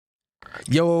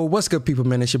Yo, what's good, people,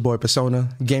 man? It's your boy Persona,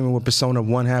 gaming with Persona,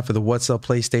 one half of the What's Up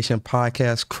PlayStation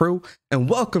podcast crew, and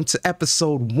welcome to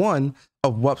episode 1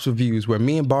 of WUPS Reviews, where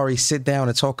me and Bari sit down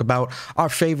and talk about our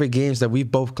favorite games that we've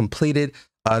both completed.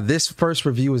 This first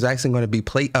review is actually going to be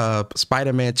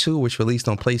Spider-Man 2, which released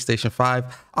on PlayStation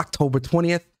 5 October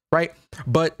 20th, right?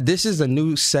 But this is a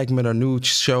new segment, a new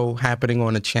show happening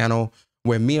on the channel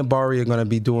where me and Bari are going to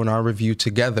be doing our review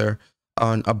together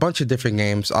on a bunch of different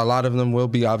games. A lot of them will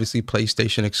be obviously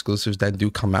PlayStation exclusives that do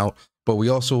come out, but we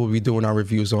also will be doing our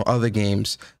reviews on other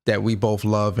games that we both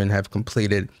love and have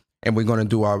completed, and we're going to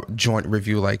do our joint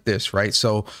review like this, right?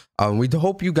 So we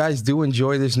hope you guys do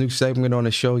enjoy this new segment on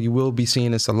the show. You will be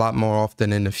seeing this a lot more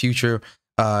often in the future,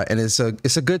 and it's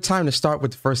a good time to start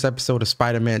with the first episode of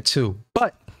Spider-Man 2.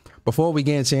 But before we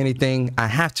get into anything, I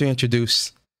have to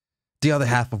introduce the other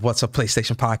half of What's Up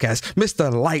PlayStation podcast,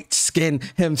 Mr. Light Skin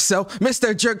himself,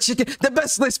 Mr. Jerk Chicken, the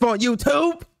best lisp on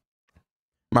YouTube.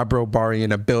 My bro Bari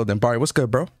in the building. Bari, what's good,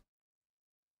 bro?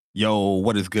 Yo,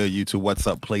 what is good, YouTube? What's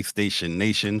up, PlayStation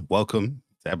Nation? Welcome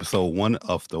to episode 1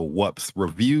 of the WUPS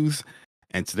Reviews.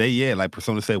 And today, yeah, like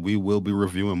Persona said, we will be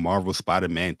reviewing Marvel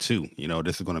Spider-Man 2. You know,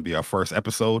 this is going to be our first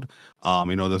episode.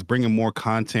 Just bringing more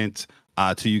content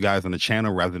to you guys on the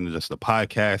channel rather than just the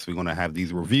podcast. We're going to have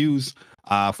these reviews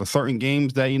for certain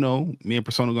games that, me and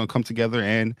Persona are going to come together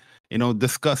and,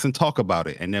 discuss and talk about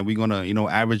it. And then we're going to,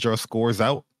 average our scores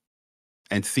out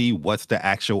and see what's the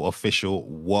actual official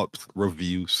WUPS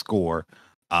review score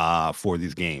for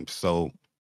these games. So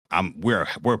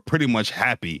we're pretty much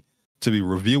happy to be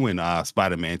reviewing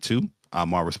Spider-Man 2,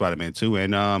 Marvel Spider-Man 2,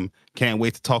 and can't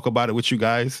wait to talk about it with you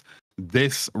guys.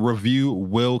 This review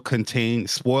will contain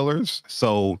spoilers.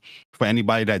 So for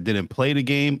anybody that didn't play the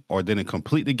game or didn't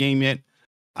complete the game yet,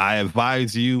 I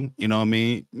advise you,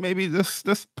 maybe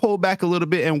just pull back a little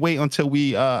bit and wait until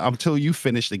you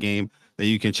finish the game, then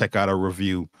you can check out a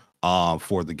review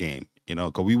for the game,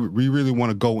 because we really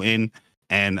want to go in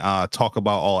and talk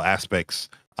about all aspects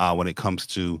when it comes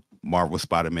to Marvel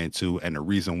Spider-Man 2 and the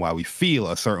reason why we feel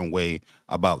a certain way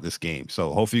about this game.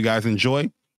 So hopefully you guys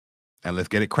enjoy, and let's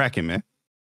get it cracking, man.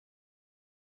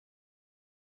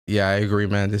 Yeah, I agree,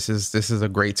 man. This is a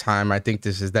great time. I think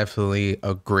this is definitely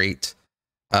a great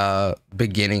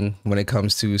beginning when it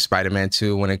comes to Spider-Man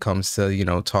 2, when it comes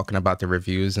to, talking about the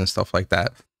reviews and stuff like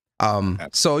that.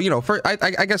 So,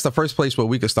 I guess the first place where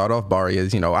we could start off, Bari,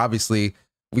 is, obviously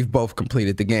we've both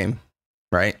completed the game,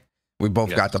 right? We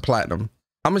both got the platinum.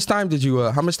 How much time did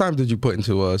you put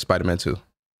into Spider-Man 2?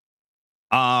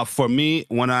 For me,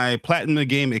 when I platinumed the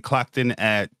game, it clocked in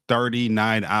at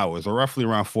 39 hours, or roughly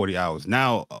around 40 hours.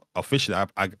 Now, officially,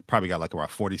 I probably got like around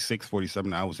 46,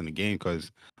 47 hours in the game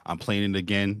because I'm playing it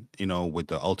again, with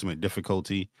the ultimate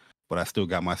difficulty. But I still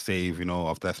got my save,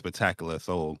 off that spectacular.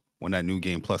 So when that new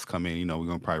game plus come in, we're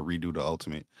going to probably redo the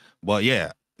ultimate. But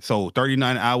yeah, so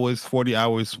 39 hours, 40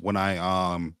 hours when I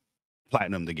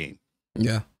platinumed the game.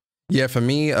 Yeah. Yeah, for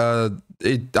me, I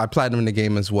platinumed the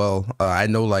game as well. I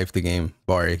know life the game,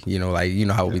 Bari.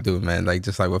 How we do it, man. Like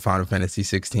just like with Final Fantasy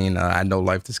 16, I know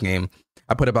life this game.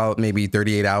 I put about maybe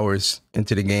 38 hours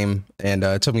into the game, and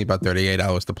it took me about 38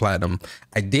 hours to platinum.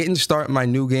 I didn't start my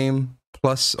new game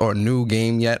plus or new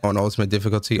game yet on ultimate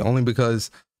difficulty, only because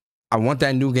I want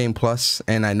that new game plus,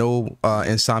 and I know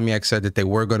Insomniac said that they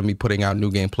were going to be putting out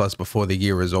new game plus before the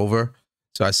year is over.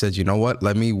 So I said, you know what?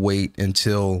 Let me wait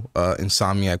until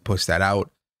Insomniac puts that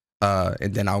out,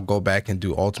 and then I'll go back and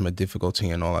do ultimate difficulty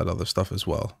and all that other stuff as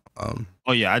well.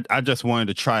 Oh yeah, I just wanted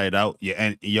to try it out. Yeah,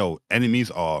 and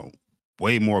enemies are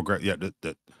way more aggressive.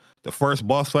 Yeah, the first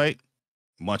boss fight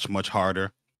much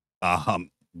harder.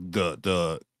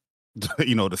 The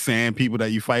the sand people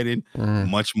that you fighting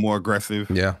much more aggressive.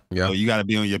 Yeah. So you got to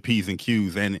be on your P's and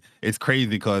Q's, and it's crazy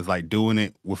because like doing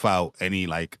it without any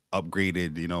like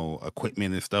upgraded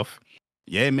equipment and stuff.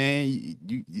 Yeah, man,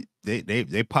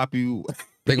 they pop you.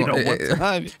 They're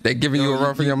giving you a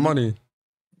run for your money.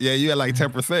 Yeah, you had like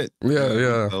 10%.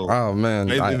 Yeah. So, oh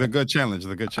man, it's a good challenge.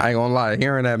 It's a good challenge. I ain't gonna lie,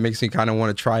 hearing that makes me kind of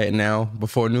want to try it now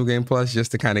before New Game Plus, just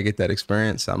to kind of get that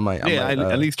experience. I might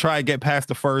at least try to get past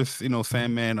the first,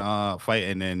 Sandman fight,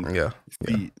 and then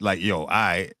see, like,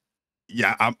 I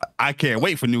can't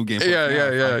wait for New Game Plus.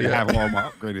 Yeah. Have all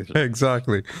my upgraded.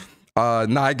 Exactly.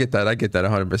 No, I get that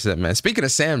 100%, man. Speaking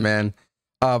of Sandman,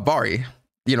 Bari,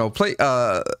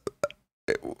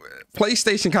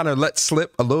 PlayStation kind of let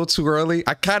slip a little too early.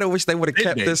 I kind of wish they would have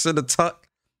kept this in the tuck,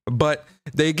 but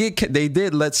they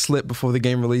did let slip before the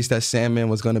game released that Sandman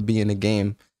was going to be in the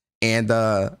game. And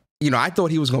I thought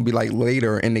he was going to be like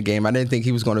later in the game. I didn't think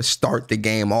he was going to start the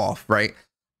game off, right?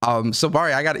 So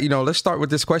Bari, I got let's start with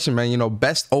this question, man.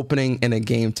 Best opening in a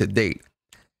game to date.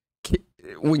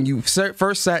 when you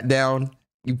first sat down,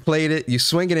 you played it, you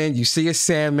swing it in, you see a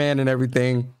Sandman and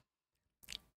everything.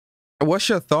 What's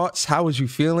your thoughts? How was you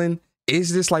feeling?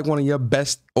 Is this like one of your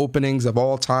best openings of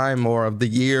all time or of the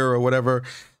year or whatever?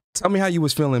 Tell me how you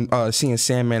was feeling seeing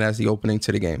Sandman as the opening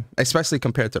to the game, especially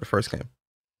compared to the first game.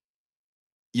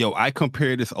 Yo, I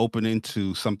compared this opening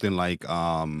to something like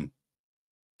God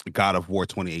of War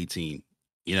 2018.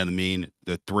 You know what I mean?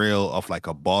 The thrill of like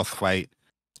a boss fight,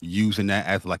 using that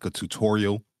as like a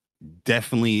tutorial.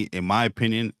 Definitely, in my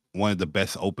opinion, one of the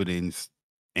best openings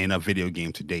in a video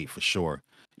game to date, for sure.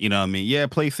 You know what I mean? Yeah,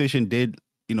 PlayStation did,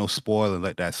 spoil and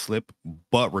let that slip.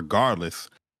 But regardless,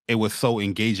 it was so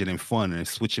engaging and fun, and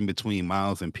switching between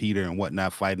Miles and Peter and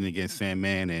whatnot, fighting against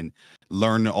Sandman and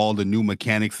learning all the new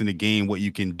mechanics in the game, what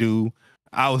you can do.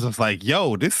 I was just like,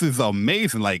 yo, this is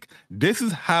amazing. Like, this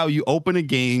is how you open a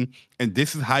game, and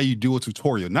this is how you do a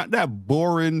tutorial. Not that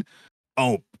boring,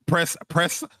 press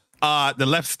the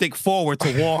left stick forward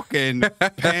to walk and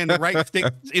pan the right stick,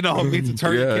 to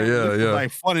turn the camera. Yeah.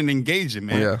 Like fun and engaging,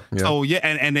 man. Yeah. So yeah,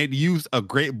 and they used a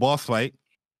great boss fight,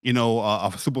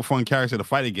 a super fun character to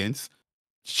fight against,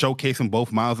 showcasing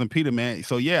both Miles and Peter, man.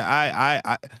 So yeah,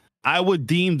 I would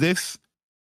deem this,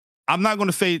 I'm not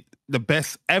gonna say the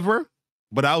best ever,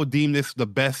 but I would deem this the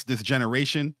best this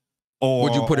generation. Or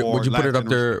would you put it up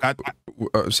there?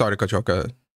 Sorry to cut you off. Go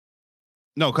ahead.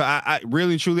 No, cause I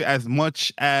really truly, as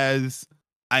much as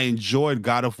I enjoyed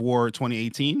God of War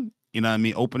 2018,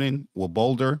 opening with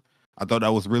Boulder, I thought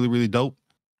that was really, really dope.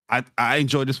 I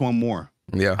enjoyed this one more.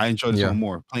 Yeah, I enjoyed this one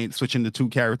more. Switching the two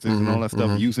characters and all that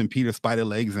stuff, using Peter's spider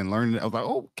legs and learning it. I was like,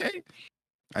 oh, okay,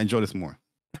 I enjoy this more.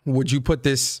 Would you put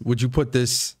this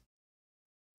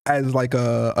as like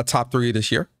a top 3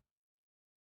 this year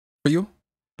for you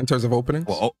in terms of openings?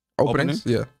 Well, openings,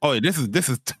 yeah. Oh, this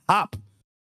is top.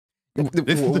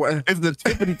 This is the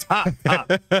tippity top,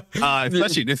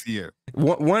 especially this year.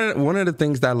 One of the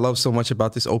things that I love so much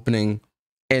about this opening,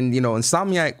 and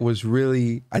Insomniac was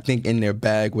really, I think, in their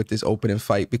bag with this opening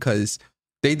fight, because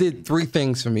they did 3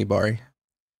 things for me, Barry.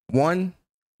 1,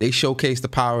 they showcased the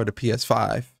power of the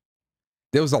PS5.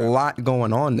 There was a lot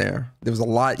going on there. There was a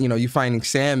lot, you finding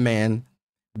Sandman,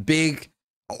 big,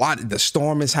 a lot. The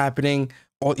storm is happening.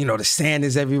 All, the sand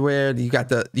is everywhere. You got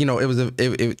the, it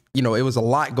was a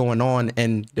lot going on,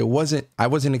 and I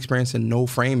wasn't experiencing no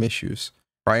frame issues,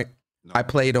 right? No. I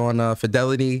played on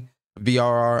Fidelity,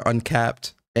 VRR,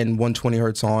 uncapped, and 120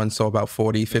 hertz on, so about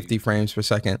 40, 50 frames per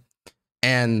second.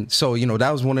 And so,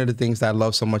 that was one of the things that I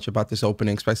love so much about this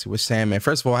opening, especially with Sandman.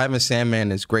 First of all, having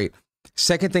Sandman is great.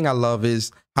 Second thing I love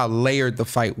is how layered the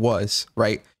fight was,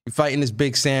 right? You're fighting this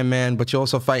big Sandman, but you're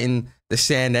also fighting the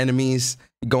sand enemies,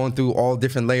 going through all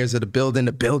different layers of the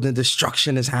building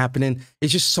destruction is happening.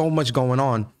 It's just so much going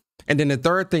on. And then the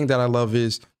third thing that I love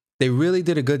is they really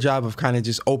did a good job of kind of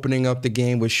just opening up the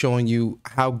game with showing you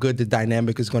how good the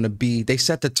dynamic is going to be. They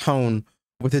set the tone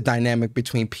with the dynamic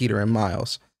between Peter and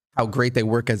Miles, how great they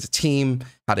work as a team,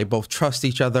 how they both trust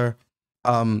each other,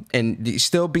 and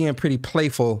still being pretty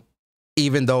playful,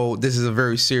 even though this is a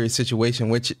very serious situation,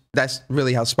 which that's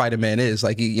really how Spider-Man is.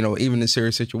 Like, even in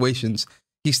serious situations,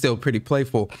 he's still pretty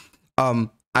playful.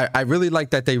 I really like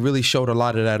that they really showed a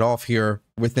lot of that off here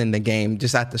within the game,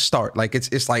 just at the start. Like,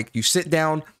 it's like you sit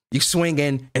down, you swing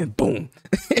in, and boom.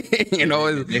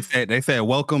 They said,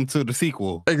 welcome to the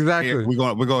sequel. Exactly. Here, we're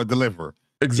going to deliver.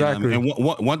 Exactly. And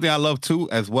one thing I love too,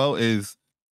 as well, is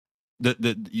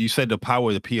you said the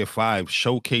power of the PS5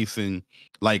 showcasing,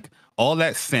 like, all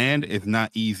that sand is not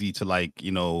easy to like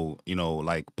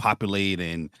populate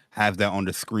and have that on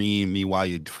the screen. Meanwhile,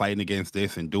 you're fighting against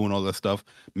this and doing all that stuff.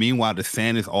 Meanwhile, the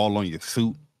sand is all on your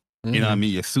suit. You know what I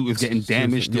mean? Your suit is getting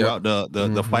damaged throughout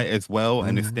the fight as well,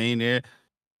 and it's staying there.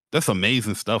 That's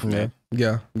amazing stuff, man.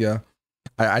 Yeah.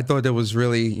 I thought it was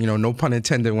really, no pun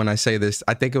intended when I say this,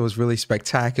 I think it was really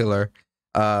spectacular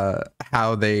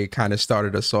how they kind of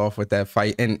started us off with that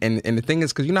fight. And the thing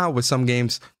is, because how with some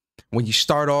games, when you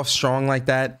start off strong like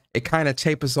that, it kind of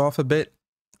tapers off a bit.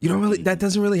 That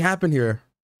doesn't really happen here.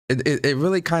 It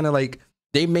really kind of like,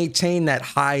 they maintain that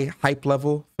high hype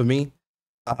level for me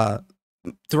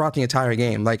throughout the entire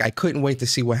game. Like, I couldn't wait to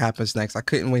see what happens next. I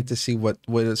couldn't wait to see where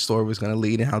the story was going to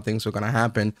lead and how things were going to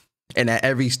happen. And at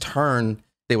every turn,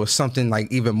 there was something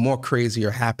like even more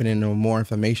crazier happening or more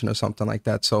information or something like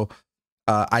that. So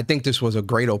I think this was a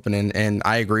great opening, and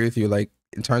I agree with you. Like,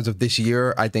 in terms of this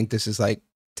year, I think this is like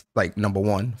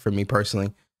 #1 for me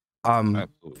personally.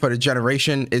 For the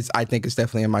generation, I think it's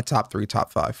definitely in my top 3,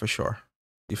 top 5 for sure.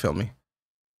 You feel me?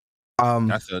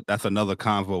 That's another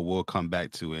convo we'll come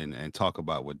back to and talk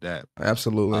about with that.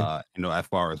 Absolutely. As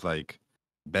far as like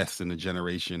best in the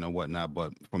generation or whatnot.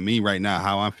 But for me right now,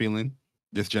 how I'm feeling,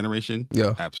 this generation.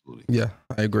 Yeah, absolutely. Yeah,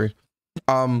 I agree.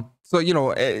 So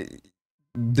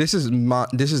this is now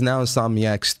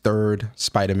Insomniac's third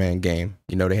Spider-Man game.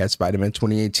 They had Spider-Man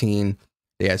 2018,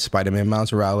 they had Spider-Man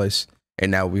Miles Morales,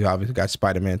 and now we obviously got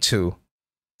Spider-Man 2.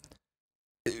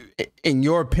 In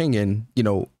your opinion,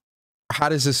 how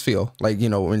does this feel? Like,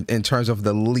 in terms of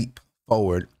the leap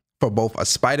forward for both a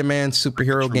Spider-Man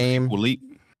superhero game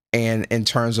and in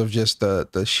terms of just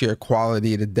the sheer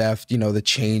quality, the depth, the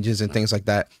changes and things like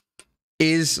that.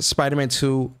 Is Spider-Man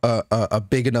 2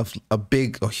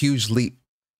 a huge leap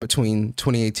between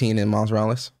 2018 and Miles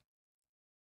Morales?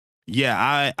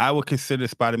 Yeah, I would consider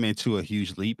Spider-Man 2 a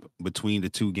huge leap between the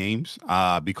two games,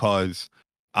 because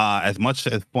as much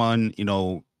as fun,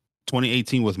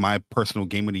 2018 was my personal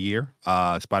game of the year,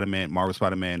 Marvel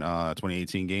Spider-Man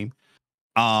 2018 game.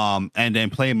 And then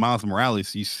playing Miles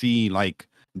Morales, you see like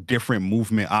different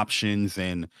movement options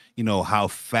and how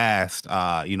fast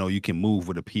you can move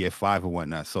with a PS5 and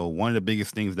whatnot. So one of the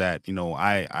biggest things that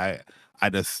I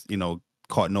just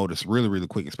caught notice really, really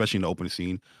quick, especially in the opening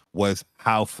scene, was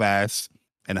how fast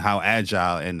and how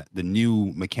agile and the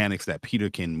new mechanics that Peter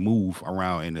can move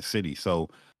around in the city. So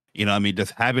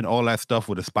just having all that stuff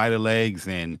with the spider legs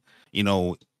and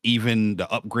even the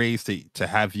upgrades to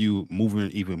have you moving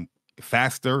even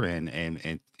faster and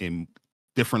in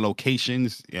different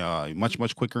locations,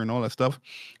 much quicker and all that stuff.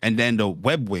 And then the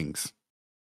web wings.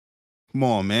 Come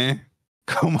on, man.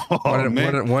 Come on,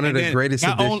 man. One of the greatest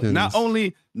additions. Not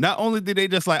only did they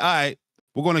just like, all right,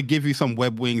 we're gonna give you some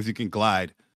web wings you can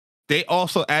glide. They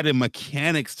also added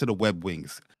mechanics to the web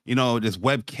wings. This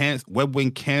web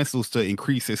wing cancels to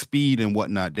increase its speed and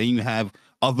whatnot. Then you have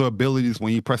other abilities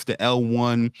when you press the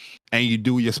L1 and you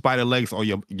do your spider legs or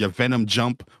your venom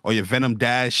jump or your venom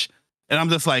dash. And I'm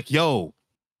just like, yo,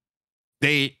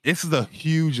 this is a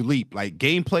huge leap. Like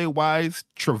gameplay wise,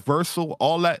 traversal,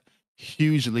 all that,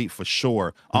 huge leap for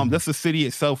sure. That's the city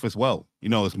itself as well.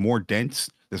 It's more dense.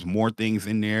 There's more things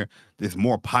in there. There's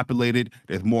more populated.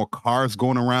 There's more cars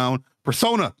going around.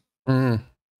 Persona.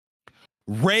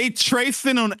 Ray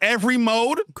tracing on every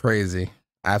mode. Crazy.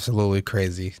 Absolutely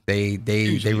crazy. They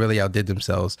really outdid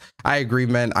themselves. I agree,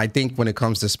 man. I think when it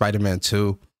comes to Spider-Man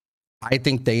 2, I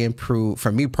think they improved.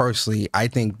 For me personally, I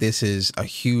think this is a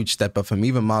huge step up from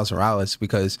even Miles Morales,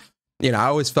 because I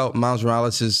always felt Miles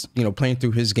Morales is, playing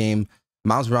through his game,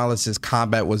 Miles Morales'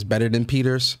 combat was better than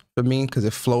Peter's for me because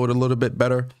it flowed a little bit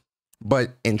better.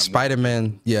 But in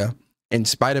Spider-Man, in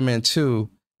Spider-Man 2,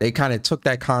 they kind of took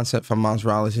that concept from Miles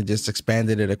Morales and just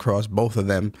expanded it across both of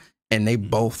them. And they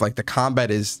both, like, the combat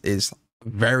is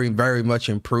very, very much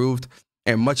improved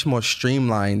and much more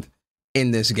streamlined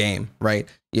in this game, right?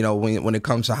 When it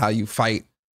comes to how you fight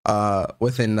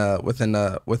with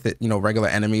it, regular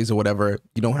enemies or whatever,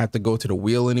 you don't have to go to the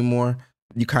wheel anymore.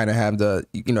 You kind of have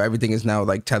everything is now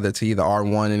like tethered to either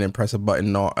R1 and then press a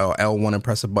button or L1 and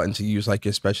press a button to use like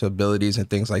your special abilities and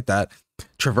things like that.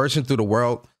 Traversing through the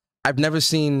world, I've never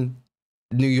seen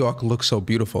New York look so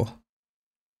beautiful.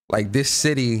 Like, this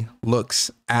city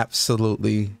looks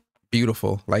absolutely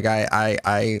beautiful. Like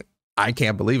I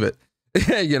can't believe it.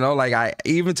 Like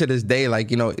even to this day, like,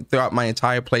 throughout my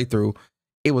entire playthrough,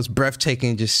 it was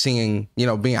breathtaking just seeing,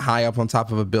 being high up on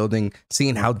top of a building,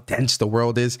 seeing how dense the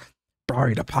world is.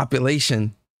 Bro, the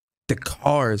population, the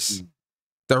cars,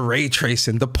 the ray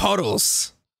tracing, the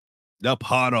puddles,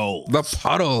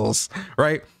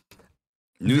 right?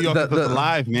 New York is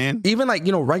alive, man. Even like,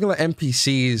 regular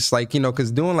NPCs, like,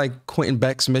 because doing like Quentin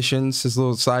Beck's missions, his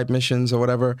little side missions or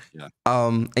whatever. Yeah.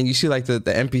 And you see like the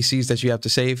NPCs that you have to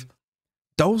save,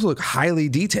 those look highly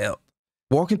detailed.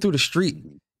 Walking through the street,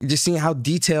 you're just seeing how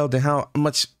detailed and how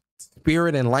much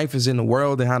spirit and life is in the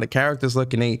world and how the characters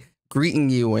look and they greeting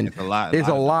you. And there's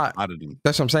a lot.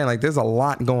 That's what I'm saying. Like, there's a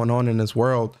lot going on in this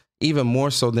world, even more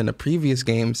so than the previous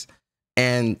games.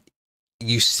 And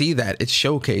you see that it's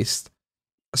showcased.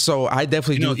 So I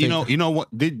definitely do think, you know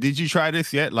what? Did you try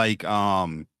this yet? Like,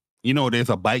 there's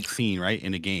a bike scene right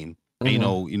in the game.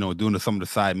 And, doing some of the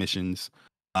side missions,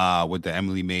 with the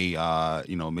Emily May,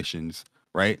 missions,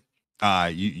 right?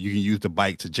 You can use the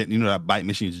bike to that bike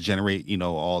mission to generate,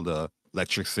 all the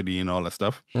electricity and all that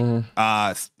stuff.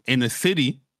 In the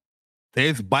city,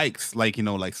 there's bikes like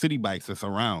city bikes that's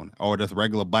around, or just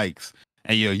regular bikes.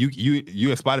 And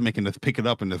you as Spider-Man can just pick it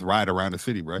up and just ride around the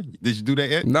city, bro. Did you do that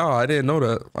yet? No, I didn't know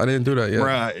that. I didn't do that yet.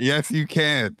 Bruh, yes, you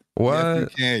can. What? Yes, you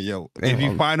can, yo. Damn. If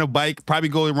you find a bike, probably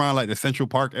go around like the Central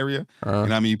Park area.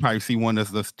 You probably see one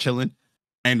that's just chilling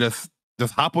and just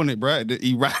hop on it, bro.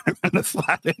 You ride around the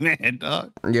Spider-Man,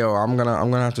 dog. Yo, I'm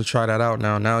gonna have to try that out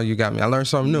now. Now you got me. I learned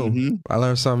something new. I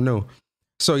learned something new.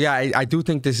 So yeah, I do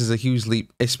think this is a huge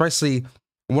leap, especially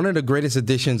one of the greatest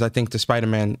additions I think to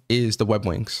Spider-Man is the web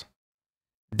wings.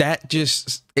 That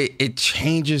just it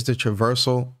changes the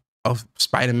traversal of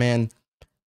Spider-Man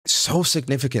so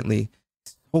significantly.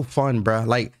 So fun, bro.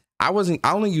 Like I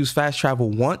only used fast travel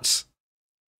once,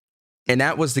 and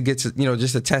that was to get to,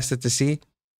 just to test it to see.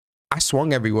 I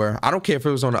swung everywhere. I don't care if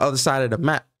it was on the other side of the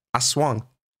map. I swung.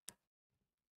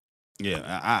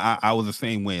 Yeah, I was the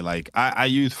same way. Like I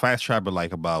used fast travel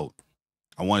like about,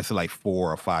 I want to say like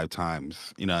 4 or 5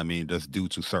 times. You know what I mean? Just due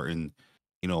to certain,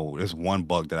 there's one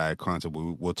bug that I encountered.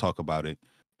 We'll talk about it.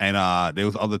 And there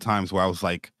was other times where I was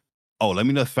like, oh, let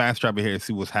me just fast travel here and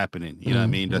see what's happening. You know what I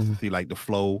mean? Just to see like the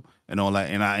flow and all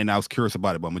that. And I was curious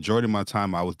about it. But majority of my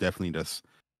time, I was definitely just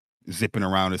zipping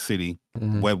around the city,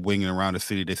 web winging around the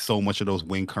city. There's so much of those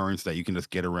wing currents that you can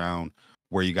just get around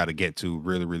where you got to get to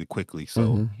really, really quickly.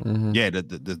 So yeah,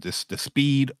 the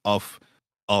speed of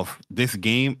this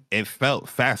game, it felt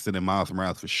faster than Miles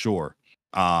Morales for sure.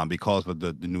 Because of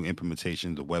the new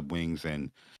implementation, the web wings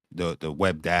and the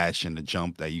web dash and the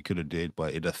jump that you could have did,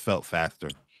 but it just felt faster.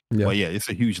 Yeah. But yeah, it's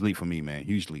a huge leap for me, man.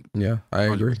 Huge leap. Yeah, I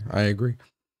agree. 100%. I agree.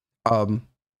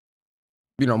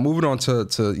 Moving on to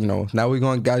now we're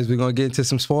going to get into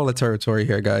some spoiler territory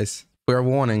here, guys. Fair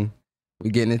warning,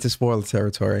 we're getting into spoiler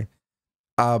territory.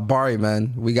 Bari,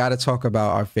 man, we got to talk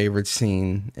about our favorite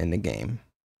scene in the game.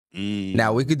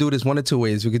 Now we could do this one of two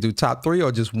ways. We could do top 3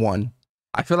 or just one.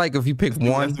 I feel like if you pick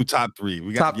one, let's do top 3.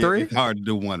 We got top 3. It's hard to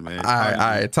do one, man. All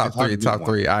right, top 3. All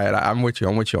right, I'm with you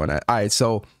on that. All right,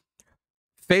 so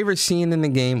favorite scene in the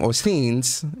game or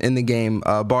scenes in the game.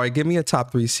 Bari, give me a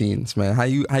top 3 scenes, man. How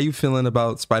you feeling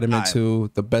about Spider-Man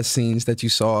 2? The best scenes that you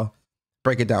saw.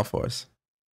 Break it down for us.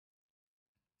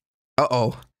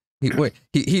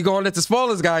 He going into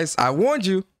spoilers, guys. I warned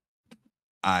you.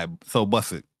 So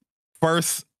bust it.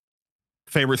 First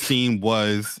favorite scene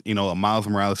was, a Miles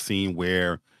Morales scene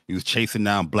where he was chasing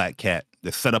down Black Cat.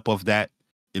 The setup of that,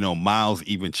 Miles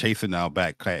even chasing down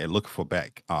Black Cat and looking for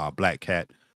Black Cat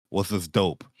was just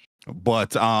dope. But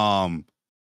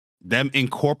them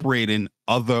incorporating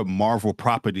other Marvel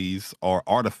properties or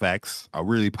artifacts, a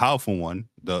really powerful one,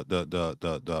 the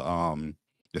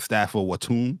staff of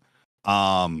Watum,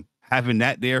 having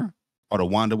that there, or the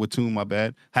Wanda Watum, my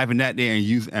bad, having that there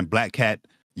and Black Cat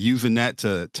using that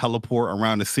to teleport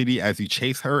around the city as you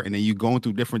chase her, and then you going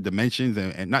through different dimensions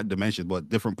and not dimensions, but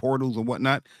different portals and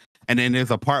whatnot. And then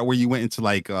there's a part where you went into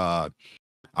like I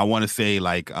want to say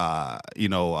like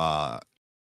the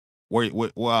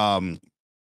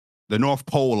North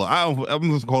Pole, or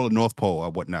I'm just call it North Pole or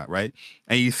whatnot, right?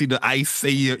 And you see the ice,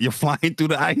 say you're flying through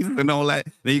the ice and all that.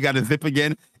 Then you got to zip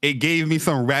again. It gave me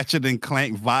some Ratchet and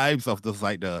Clank vibes of this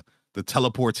like the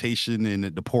teleportation and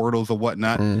the portals or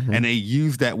whatnot. And they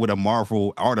used that with a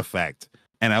Marvel artifact.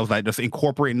 And I was like, just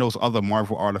incorporating those other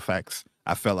Marvel artifacts,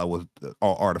 I felt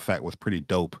artifact was pretty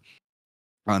dope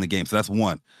on the game. So that's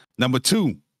one. Number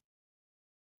 2,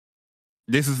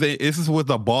 this is with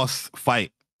the boss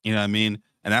fight, you know what I mean?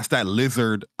 And that's that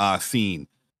lizard scene.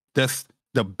 That's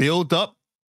the build up,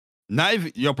 not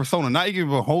even your persona, not even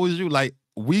hold you. Like,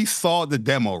 we saw the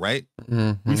demo, right?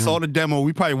 We saw the demo.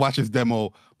 We probably watched this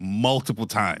demo multiple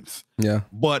times. Yeah.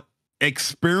 But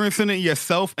experiencing it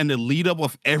yourself and the lead up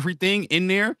of everything in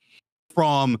there,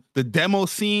 from the demo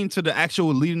scene to the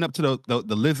actual leading up to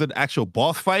the lizard actual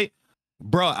boss fight,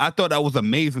 bro, I thought that was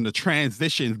amazing. The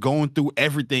transitions going through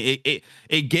everything.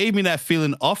 It gave me that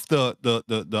feeling of the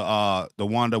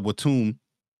Wanda Watum,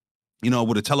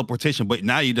 with the teleportation, but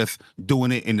now you're just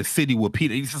doing it in the city with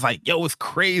Peter. He's just like, yo, it's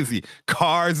crazy.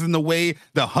 Cars in the way.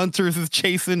 The hunters is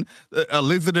chasing a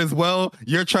lizard as well.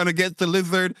 You're trying to get the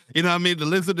lizard. You know what I mean? The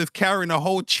lizard is carrying a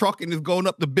whole truck and is going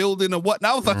up the building and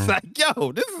whatnot. I was like,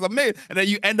 yo, this is amazing. And then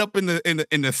you end up in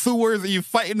the sewers and you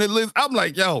fighting the lizard. I'm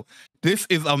like, yo, this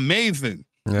is amazing,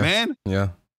 man. Yeah.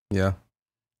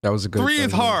 That was a good 3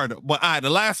 is hard, but the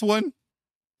last one.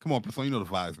 Come on, Persona, you know the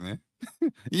vibes, man.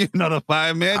 You know the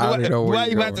vibe, man. Do I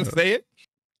even have to say it?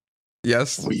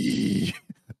 Yes. We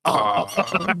are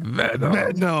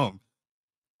Venom.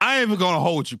 I ain't even gonna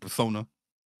hold you, Persona.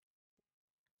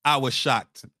 I was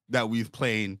shocked that we was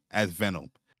playing as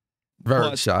Venom.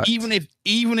 Very shocked. Even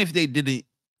if they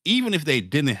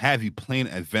didn't have you playing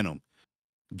as Venom,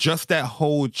 just that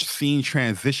whole scene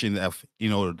transition of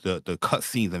the cut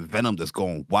scenes and Venom that's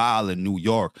going wild in New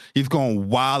York. He's going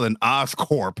wild in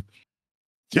Oscorp.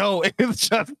 Yo, it's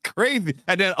just crazy.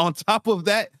 And then on top of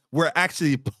that, we're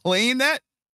actually playing that.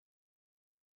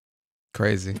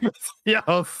 Crazy.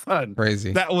 Yo, son.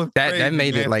 Crazy. That was crazy, that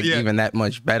made man. it like even that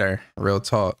much better. Real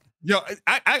talk. Yo,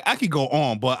 I could go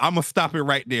on, but I'm gonna stop it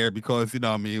right there because what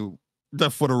I mean,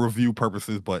 just for the review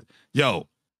purposes. But yo,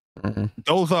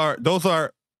 those are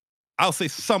I'll say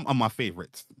some of my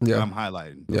favorites. Yeah. That I'm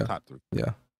highlighting. The top 3.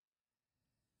 Yeah.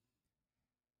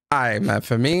 All right, man.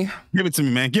 For me, give it to me,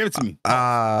 man. Give it to me.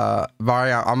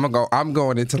 Vari, I'm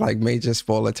going into like major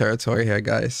spoiler territory here,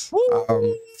 guys.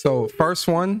 So first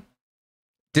one,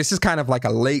 this is kind of like a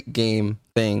late game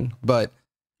thing, but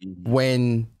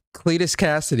when Cletus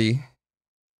Cassidy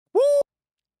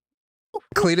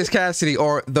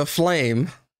or the Flame,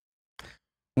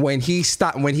 when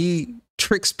he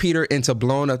tricks Peter into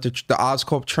blowing up the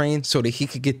Oscorp train so that he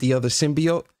could get the other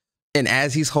symbiote. And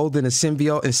as he's holding the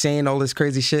symbiote and saying all this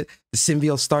crazy shit, the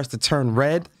symbiote starts to turn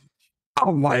red.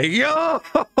 I'm like, yo,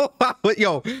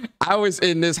 I was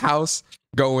in this house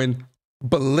going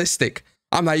ballistic.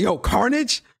 I'm like, yo,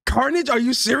 Carnage, are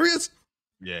you serious?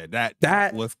 Yeah,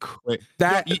 that was crazy.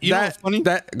 You know what's funny?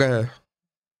 Go ahead.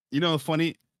 You know what's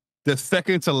funny? The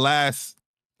second to last,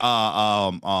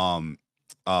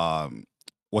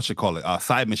 what you call it,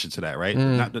 side mission to that, right?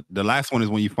 Not the last one is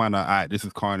when you find out, all right, this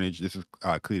is Carnage, this is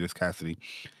Cletus Cassidy.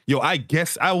 Yo, I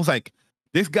guess I was like,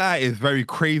 this guy is very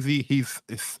crazy. He's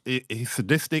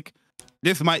sadistic.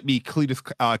 This might be Cletus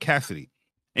Cassidy.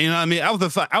 And you know what I mean? I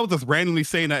was just randomly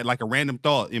saying that like a random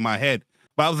thought in my head,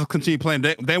 but I was just continue playing.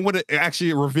 Then when it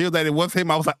actually revealed that it was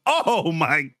him, I was like, oh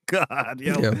my god,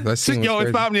 yo,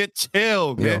 Insomnia,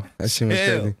 chill, man. That scene was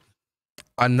crazy.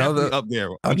 Another definitely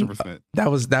up there,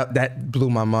 100%. That blew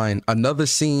my mind. Another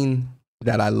scene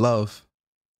that I love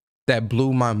that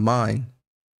blew my mind.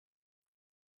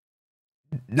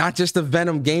 Not just the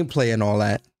Venom gameplay and all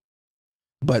that,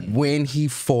 but when he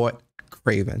fought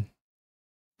Kraven.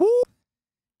 Woo!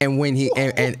 And when he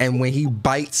and when he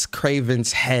bites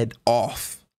Kraven's head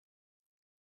off.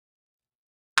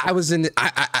 I was in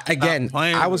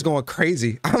I was going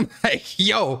crazy. I'm like,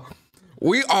 yo,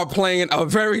 we are playing a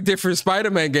very different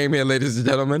Spider-Man game here, ladies and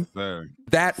gentlemen.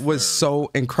 That was so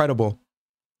incredible.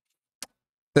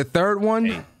 The third one,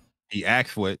 hey, he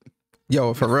asked for it.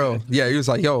 Yo, for real. Yeah, he was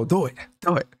like, yo, do it.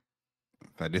 Like,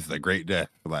 this is a great death.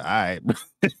 I'm like, all right.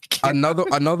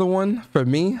 another one for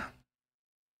me.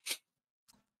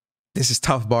 This is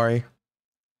tough, Barry.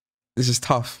 This is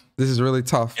tough. This is really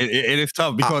tough. It is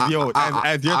tough because,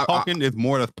 as you're talking, there's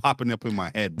more that's popping up in my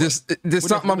head. There's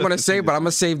something I'm going to say, but I'm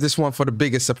going to save this one for the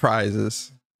biggest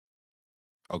surprises.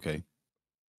 Okay.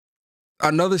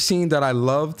 Another scene that I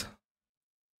loved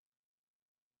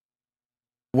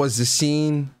was the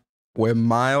scene where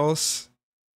Miles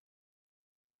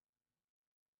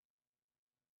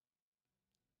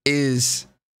is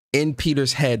in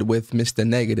Peter's head with Mr.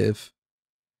 Negative.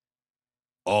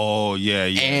 Oh yeah,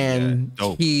 and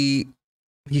he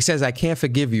says, "I can't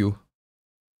forgive you,"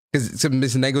 because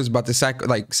Mr. Negative's about to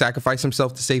sacrifice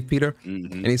himself to save Peter,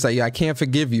 and he's like, "Yeah, I can't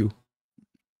forgive you,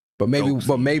 but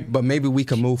maybe we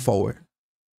can move forward,"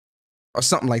 or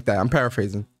something like that. I'm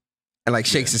paraphrasing, and like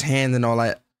shakes his hand and all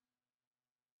that.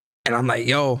 And I'm like,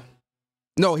 yo,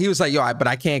 no, he was like, yo, but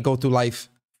I can't go through life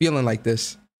feeling like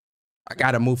this. I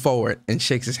gotta move forward. And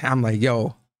shakes his hand. I'm like,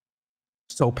 yo,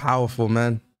 so powerful,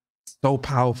 man. So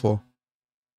powerful.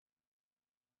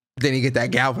 Then he get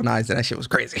that galvanized and that shit was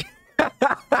crazy.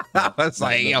 I was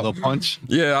like, yo. The punch?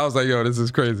 Yeah, I was like, yo, this is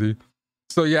crazy.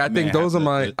 So yeah, I think those are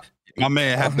my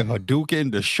man has the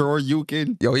Hadouken, the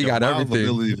Shoryuken. Yo, he got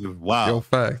everything. Wow. Yo,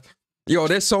 fact. Yo,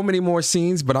 there's so many more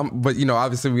scenes, but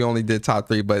obviously we only did top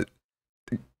 3, but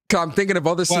I'm thinking of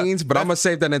other scenes, but I'm gonna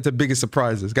save that into biggest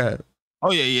surprises. Go ahead.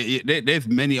 Oh yeah. There's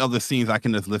many other scenes I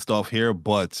can just list off here,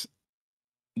 but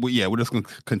we're just gonna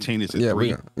contain it to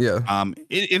 3.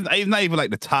 It's not even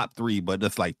like the top 3, but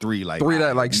just like 3, like 3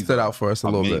 that like stood out for us a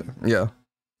little bit. Yeah.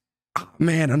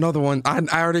 Man, another one. I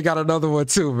already got another one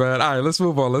too, man. All right, let's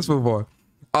move on.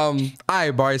 All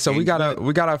right, Barry. So we got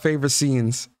our favorite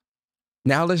scenes.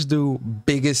 Now let's do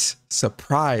biggest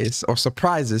surprise or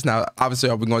surprises. Now, obviously,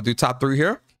 are we going to do top 3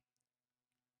 here?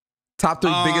 Top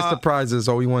 3 biggest surprises,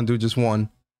 or we want to do just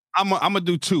one? I'm gonna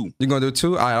do 2. You're gonna do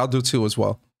 2? All right, I'll do 2 as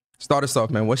well. Start us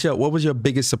off, man. What was your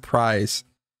biggest surprise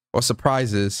or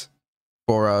surprises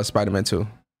for Spider-Man 2?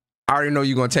 I already know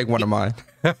you're gonna take one of mine.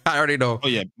 I already know. Oh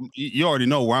yeah, you already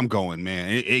know where I'm going,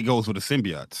 man. It goes with the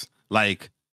symbiotes.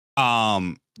 Like,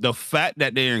 the fact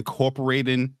that they're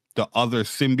incorporating the other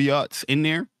symbiotes in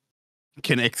there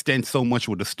can extend so much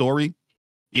with the story.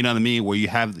 You know what I mean? Where you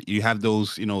have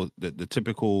those, the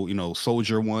typical,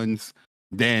 soldier ones.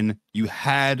 Then you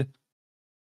had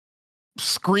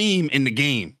Scream in the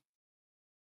game.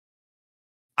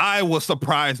 I was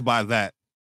surprised by that.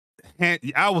 And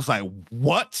I was like,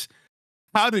 what?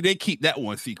 How did they keep that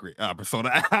one secret?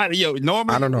 Persona. Yo,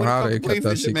 normally I don't know how they kept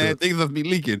that secret. Man, things must be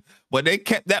leaking, but they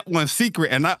kept that one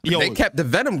secret, and they kept the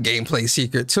Venom gameplay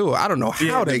secret too. I don't know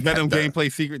how they kept Venom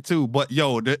gameplay secret too. But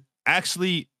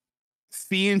actually,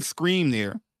 seeing Scream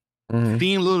there,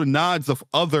 seeing little nods of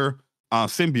other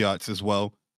symbiotes as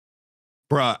well,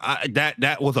 bruh,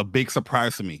 that was a big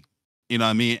surprise to me. You know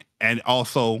what I mean? And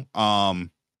also,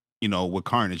 you know, with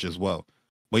Carnage as well.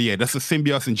 But yeah, that's the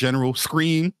symbiotes in general.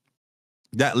 Scream,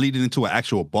 that leading into an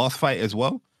actual boss fight as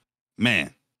well.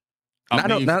 Man.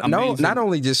 Not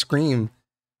only just Scream,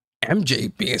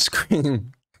 MJ being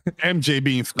Scream. MJ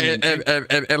being Scream.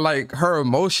 And like her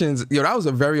emotions, yo, that was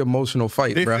a very emotional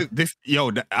fight, bro.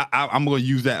 I'm gonna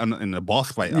use that in the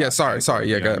boss fight. Yeah, sorry.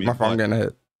 Yeah, go ahead. My phone getting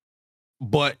ahead.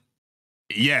 But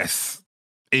yes,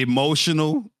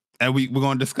 emotional, and we're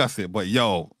gonna discuss it. But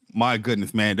yo, my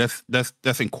goodness, man,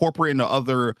 that's incorporating the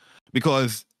other,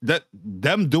 because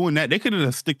them doing that, they could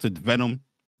have stick to Venom,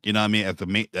 you know what I mean, as the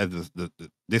main,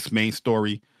 this main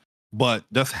story, but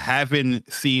just having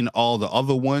seen all the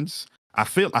other ones, I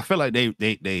feel like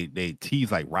they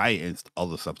tease like Riot and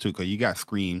other stuff too, because you got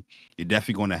Scream, you're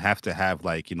definitely going to have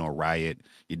like, you know, Riot,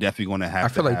 you're definitely going to have. I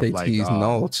feel like they tease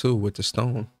Null too with the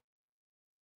stone.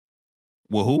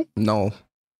 Well, who? Null.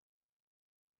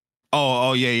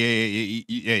 Oh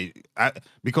yeah.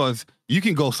 Because you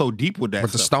can go so deep with that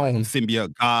with stuff, the stone, like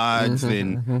symbiote gods,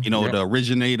 and you know, the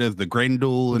originators, the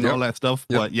Grendel, and all that stuff.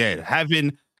 But yeah,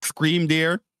 having Scream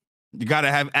there, you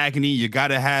gotta have Agony, you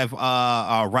gotta have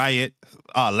Riot,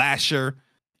 Lasher.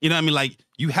 You know what I mean? Like,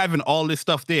 you having all this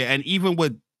stuff there, and even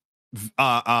with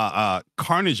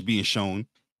Carnage being shown,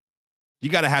 you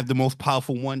gotta have the most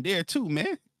powerful one there too,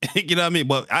 man. You know what I mean?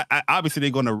 But I obviously they're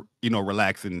gonna, you know,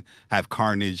 relax and have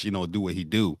Carnage, you know, do what he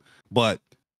do. But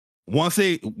once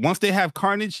they have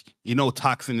Carnage, you know,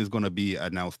 Toxin is gonna be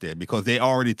announced there, because they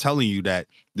already telling you that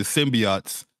the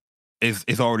symbiotes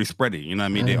is already spreading. You know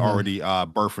what I mean? They already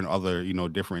birthing other, you know,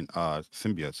 different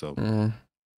symbiotes. So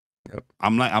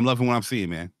I'm loving what I'm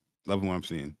seeing, man. Loving what I'm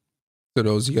seeing. So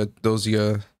those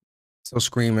your so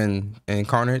Scream and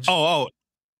Carnage. No.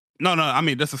 I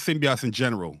mean, that's the symbiotes in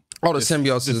general. Oh, the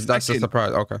symbiosis, that's a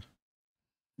surprise. Okay.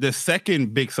 The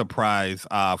second big surprise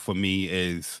for me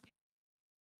is,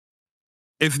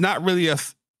 it's not really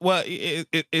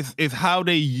it's how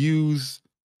they use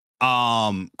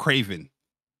Craven.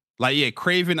 Like, yeah,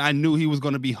 Craven, I knew he was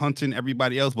going to be hunting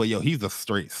everybody else, but yo, he's a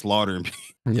straight slaughtering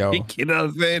people. Yo. You know what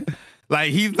I'm saying? Like,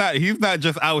 he's not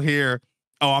just out here,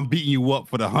 oh, I'm beating you up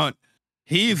for the hunt.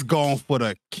 He's going for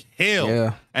the kill.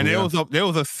 Yeah. And there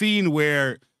was a scene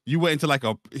where you went into like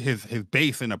his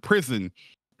base in a prison,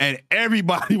 and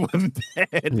everybody was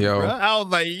dead. Yo. Bro. I was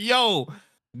like, yo,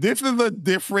 this is a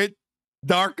different,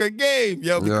 darker game,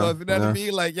 yo, because you know what I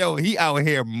mean? Like, yo, he out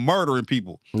here murdering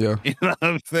people. Yeah. You know what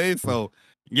I'm saying? So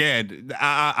yeah,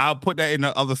 I'll put that in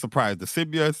the other surprise. The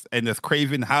symbiotes and this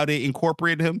Craven, how they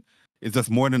incorporated him is just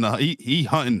more than he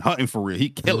hunting for real. He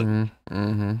killing.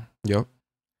 Yep.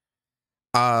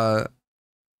 So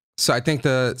I think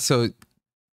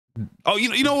oh,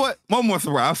 you know what? One more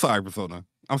surprise. I'm sorry, Persona.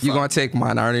 I'm sorry. You're gonna take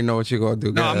mine. I already know what you're gonna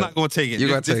do. No, I'm not gonna take it. You're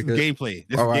gonna take it. Gameplay.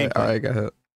 This is gameplay. All right, go ahead.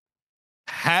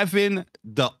 Having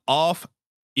the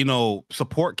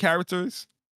support characters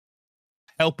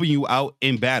helping you out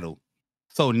in battle.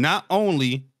 So not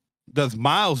only does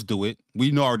Miles do it,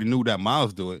 we already knew that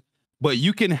Miles do it, but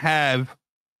you can have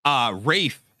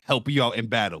Rafe help you out in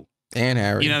battle. And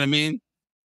Harry. You know what I mean?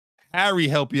 Harry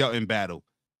help you out in battle.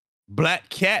 Black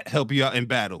Cat help you out in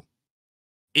battle.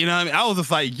 You know what I mean? I was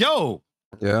just like, yo,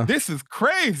 this is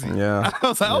crazy. Yeah. I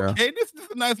was like, okay, this is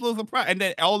a nice little surprise. And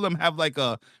then all of them have like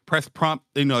a press prompt,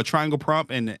 you know, a triangle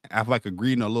prompt, and have like a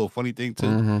green, a little funny thing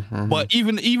too. But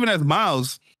even as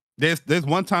Miles, there's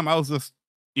one time I was just,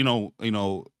 you know,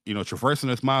 traversing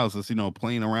as Miles, just, you know,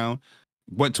 playing around,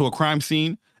 went to a crime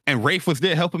scene, and Rafe was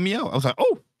there helping me out. I was like,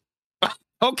 oh,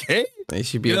 okay. They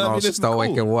should be all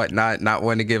stoic and whatnot, not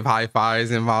want to give high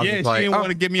fives, and Miles was like, she didn't want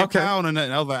to give me a pound, and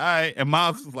I was like, all right. And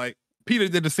Miles was like, Peter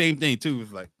did the same thing too. It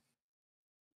was like,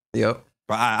 yep.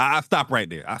 But I stopped right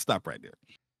there. All right,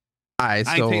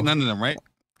 I ain't take none of them, right?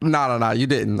 No, you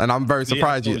didn't, and I'm very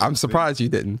surprised I'm surprised you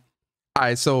didn't. All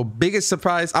right, so biggest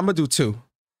surprise, I'm gonna do two.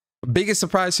 Biggest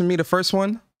surprise for me, the first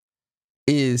one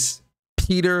is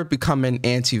Peter becoming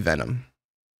anti-Venom.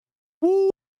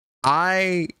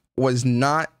 I was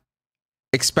not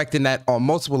expecting that on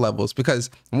multiple levels,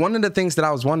 because one of the things that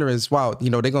I was wondering is, wow,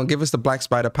 you know, they're gonna give us the Black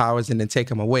Spider powers and then take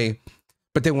them away.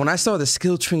 But then when I saw the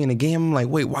skill tree in the game, I'm like,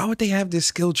 wait, why would they have this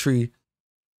skill tree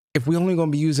if we only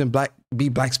gonna be using Black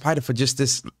Spider for just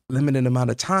this limited amount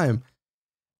of time?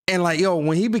 And like, yo,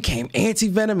 when he became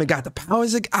anti-Venom and got the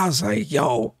powers, I was like,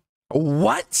 yo,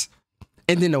 what?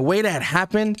 And then the way that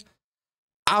happened,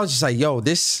 I was just like, yo,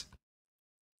 this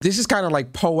is kind of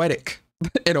like poetic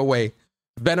in a way.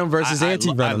 Venom versus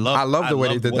anti-Venom. I love the way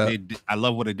they did that. I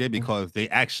love what they did, because they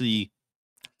actually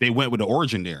they went with the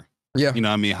origin there. Yeah. You know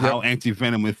what I mean? How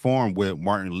anti-venom is formed with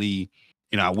Martin Lee.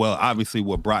 You know, well, obviously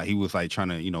what brought, he was like trying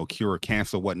to, you know, cure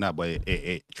cancer, whatnot, but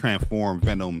it transformed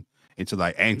venom into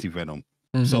like anti-venom.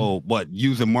 So, but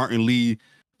using Martin Lee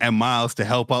and Miles to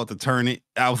help out to turn it,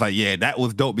 I was like, yeah, that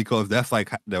was dope, because that's like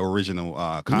the original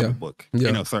comic book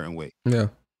in a certain way. Yeah.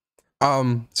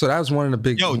 So that was one of the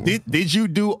big. Yo, did you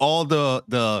do all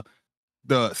the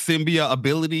symbiote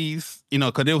abilities? You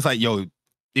know, because it was like, yo,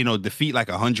 you know, defeat like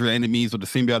 100 enemies with the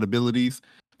symbiote abilities,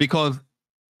 because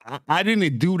I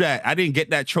didn't do that. I didn't get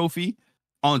that trophy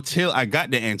until I got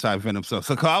the anti-venom stuff.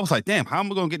 So I was like, damn, how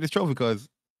am I gonna get this trophy? Because,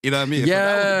 you know what I mean?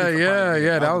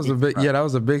 Yeah. That was a big, that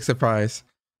was a big surprise.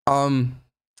 The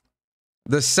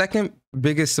second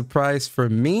biggest surprise for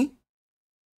me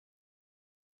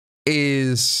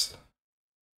is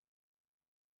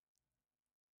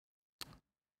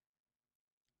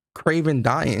Craven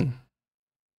dying.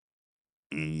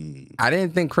 I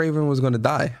didn't think Craven was gonna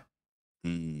die.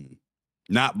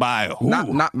 Not by who?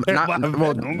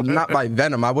 Not by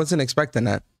Venom. I wasn't expecting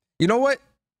that. You know what?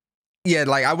 Yeah,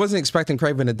 like I wasn't expecting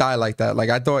Craven to die like that. Like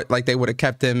I thought like they would have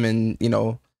kept him and, you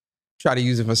know, try to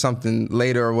use it for something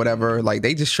later or whatever. Like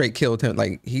they just straight killed him.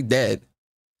 Like he dead.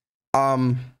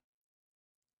 The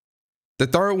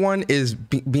third one is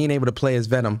being able to play as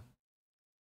Venom.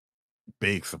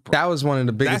 Big surprise. That was one of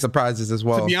the biggest surprises as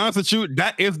well. To be honest with you,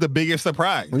 that is the biggest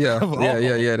surprise. Yeah.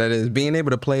 That is being able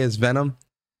to play as Venom.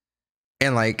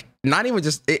 And like, not even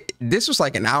just this was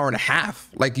like an hour and a half,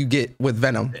 like you get with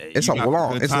Venom. It's a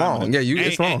long. It's long. Yeah,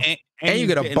 it's long. And you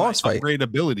get a boss fight. Upgrade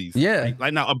abilities. Yeah,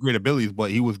 like not upgrade abilities, but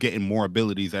he was getting more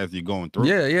abilities as you're going through.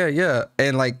 Yeah.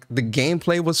 And like the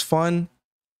gameplay was fun.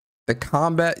 The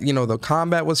combat, you know, the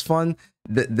combat was fun.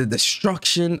 The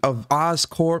destruction of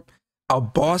Oscorp, a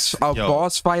boss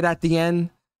fight at the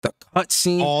end. The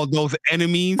cutscene, all those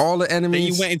enemies, all the enemies.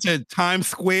 Then you went into Times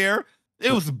Square.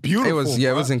 It was beautiful. It was,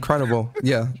 it was incredible.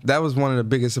 Yeah, that was one of the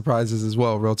biggest surprises as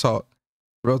well. Real talk.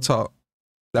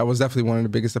 That was definitely one of the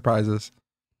biggest surprises.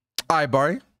 All right,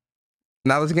 Barry.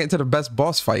 Now let's get into the best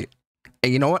boss fight.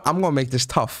 And you know what? I'm gonna make this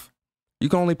tough. You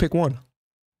can only pick one.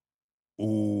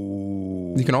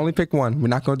 Ooh. You can only pick one. We're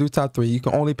not gonna do top three. You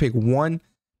can only pick one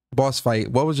boss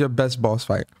fight. What was your best boss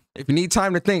fight? If you need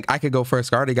time to think, I could go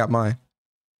first. I already got mine.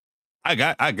 I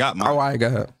got mine. Oh, I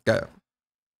got it.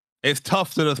 It's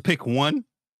tough to just pick one,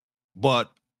 but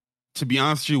to be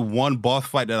honest with you, one boss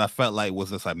fight that I felt like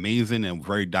was just amazing and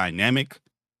very dynamic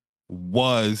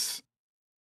was,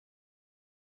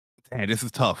 and this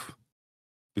is tough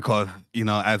because, you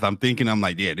know, as I'm thinking, I'm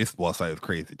like, yeah, this boss fight is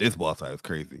crazy. This boss fight is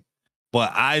crazy.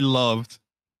 But I loved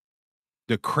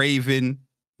the Craven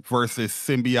versus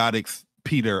Symbiotics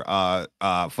Peter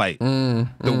fight.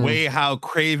 The way how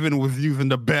Craven was using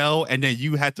the bell, and then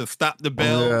you had to stop the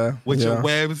bell with your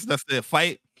webs. That's the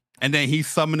fight. And then he's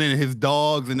summoning his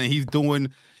dogs, and then he's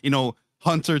doing, you know,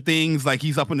 hunter things, like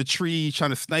he's up in the tree trying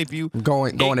to snipe you.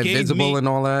 Going invisible and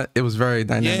all that. It was very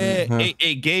dynamic. Yeah,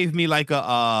 it gave me like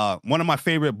a one of my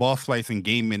favorite boss fights in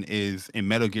gaming is in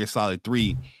Metal Gear Solid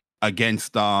 3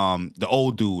 against the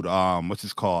old dude. What's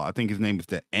his called? I think his name is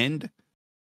The End.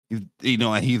 You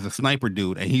know, and he's a sniper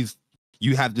dude, and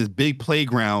you have this big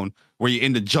playground where you're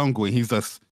in the jungle, and he's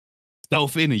just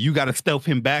stealthing, and you got to stealth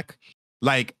him back.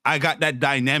 Like, I got that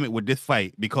dynamic with this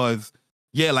fight because,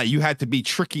 yeah, like you had to be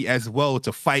tricky as well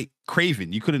to fight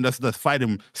Craven. You couldn't just fight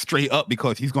him straight up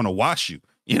because he's gonna wash you.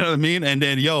 You know what I mean? And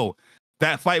then, yo,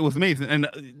 that fight was amazing. And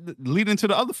leading to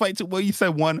the other fight, too. Well, you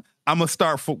said one. I'm gonna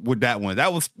start with that one.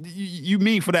 That was you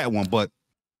mean for that one, but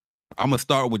I'm gonna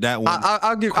start with that one.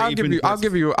 I'll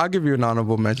give you an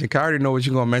honorable mention. I already know what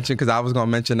you're gonna mention because I was gonna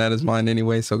mention that as mine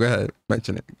anyway. So go ahead,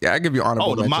 mention it. Yeah, I'll give you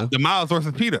honorable mention. The Miles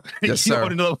versus Peter. Yes, sir.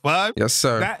 Another 5? Yes,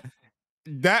 sir.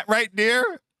 That right there,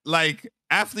 like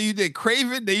after you did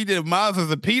Craven, then you did Miles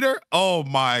versus Peter. Oh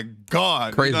my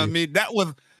God! Crazy. You know what I mean? That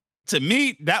was, to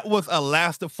me, that was a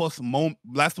Last of Us moment,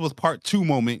 Last of Us Part 2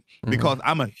 moment, because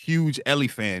I'm a huge Ellie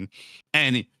fan,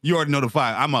 and you already know the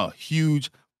vibe. I'm a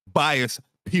huge biased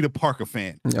Peter Parker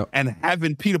fan, and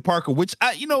having Peter Parker, which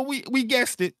we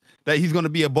guessed it that he's going to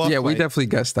be a boss. Yeah, we definitely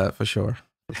guessed that for sure.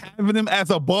 Having him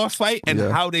as a boss fight and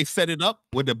how they set it up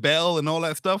with the bell and all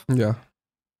that stuff. Yeah,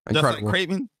 incredible. Just like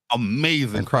Craven,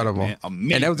 amazing, incredible, fight,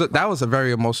 amazing. And that was a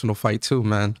very emotional fight too,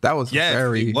 man. That was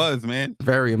it was, man,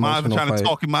 very emotional. Miles trying to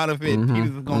talk him out of it. He was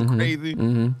going crazy.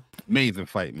 Amazing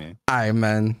fight, man. All right,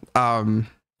 man.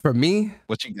 For me,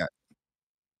 what you got?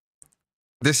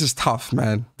 This is tough,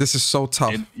 man. This is so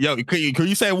tough. Yo, could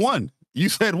you say one? You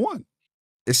said one.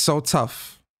 It's so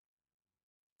tough.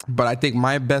 But I think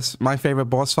my favorite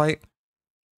boss fight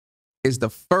is the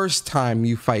first time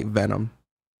you fight Venom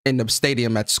in the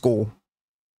stadium at school.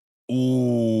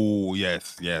 Ooh,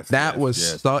 yes. That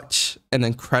was such an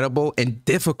incredible and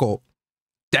difficult.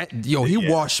 He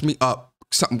washed me up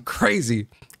something crazy.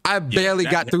 I barely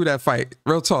got through that fight.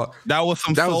 Real talk. That was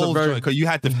some soul joy because you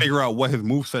had to figure out what his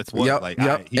movesets was.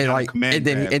 And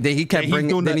then he kept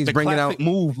bringing. Then he's bringing out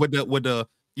move with the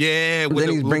then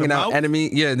he's bringing out enemy.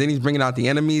 Yeah, then he's bringing out the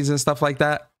enemies and stuff like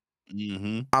that.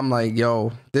 I'm like,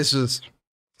 yo, this is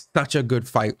such a good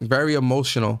fight. Very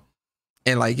emotional.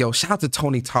 And like, yo, shout out to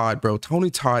Tony Todd, bro. Tony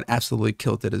Todd absolutely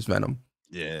killed it as Venom.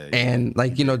 Yeah. And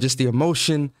like, just the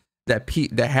emotion that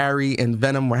Harry and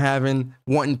Venom were having,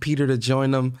 wanting Peter to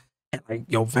join them. And like,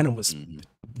 yo, Venom was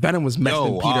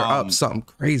messing Peter up something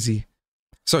crazy.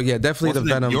 So yeah, definitely the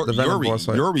Venom boss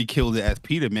fight. Yuri killed it as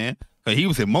Peter, man. Cause he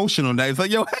was emotional. That he's like,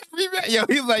 yo, Harry, man. Yo,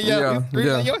 he's like, yo,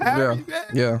 Harry, man.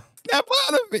 Yeah. Snap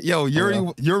out of it. Yo,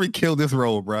 Yuri killed this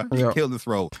role, bro. He killed this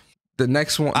role. The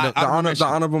next one, the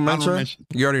honorable mention.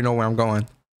 You already know where I'm going.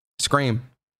 Scream.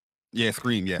 Yeah,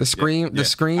 Scream. Yeah, the Scream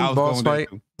boss fight.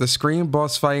 The Scream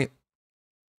boss fight.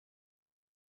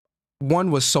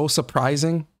 One was so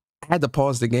surprising. I had to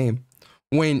pause the game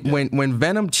when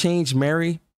Venom changed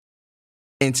Mary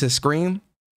into Scream,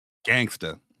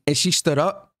 gangster, and she stood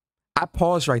up. I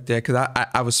paused right there because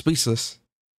I was speechless.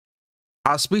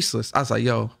 I was like,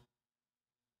 yo.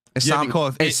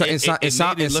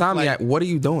 Insomniac, what are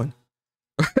you doing?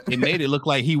 It made it look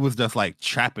like he was just like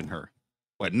trapping her,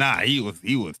 but nah, he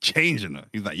was changing her.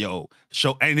 He's like, yo,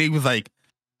 and he was like,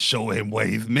 show him what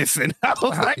he's missing. I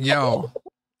was like, yo,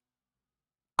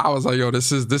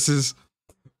 this is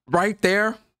right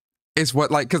there. It's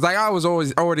what, like, because I was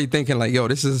already thinking like, yo,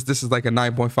 this is like a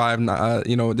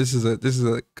 9.5. This is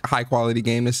a high quality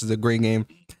game. This is a great game.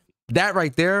 That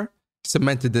right there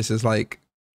cemented this as like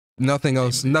nothing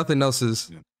else. Nothing else is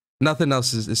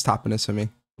topping this for me.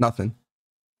 Nothing.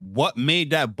 What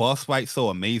made that boss fight so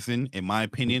amazing, in my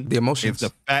opinion, the emotions, is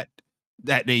the fact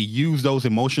that they use those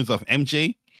emotions of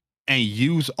MJ and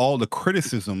use all the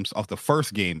criticisms of the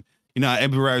first game.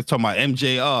 Everybody was talking about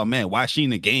MJ. Oh man, why is she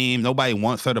in the game? Nobody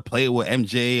wants her to play with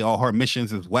MJ. All her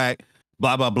missions is whack.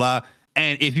 Blah blah blah.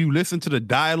 And if you listen to the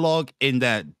dialogue in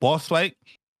that boss fight,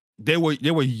 they were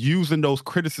using those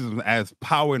criticisms as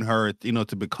powering her,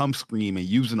 to become Scream, and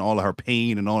using all of her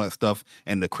pain and all that stuff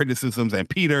and the criticisms. And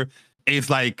Peter is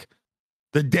like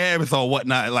the dabs or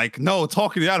whatnot. Like, no,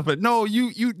 talking it out of it. No,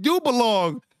 you do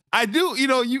belong. I do.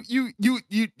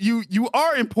 You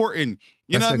are important.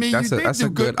 You know what I mean? You did do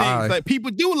good things. Like,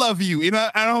 people do love you. And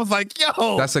I was like,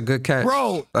 yo, that's a good catch,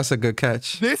 bro. That's a good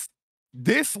catch.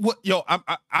 This what, yo,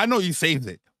 I know you saved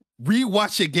it.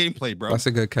 Rewatch your gameplay, bro. That's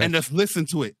a good catch. And just listen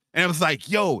to it. And I was like,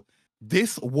 yo,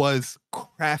 this was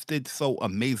crafted so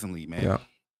amazingly, man. Yeah.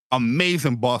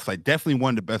 Amazing boss fight. Definitely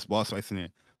one of the best boss fights in there.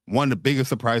 One of the biggest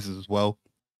surprises as well.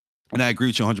 And I agree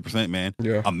with you 100%, man.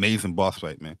 Yeah. Amazing boss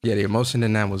fight, man. Yeah, the emotion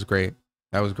in that was great.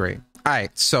 That was great. All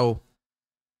right, so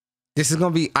this is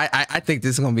gonna be. I think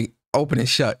this is gonna be open and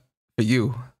shut for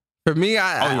you. For me,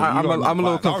 I'm a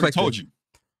little conflicted. Told you.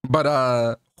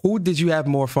 But who did you have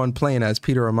more fun playing as,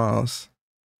 Peter or Miles?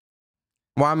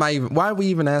 Why are we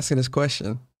even asking this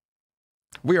question?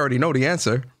 We already know the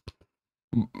answer.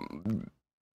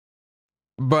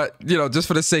 But just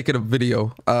for the sake of the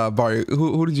video, Barry,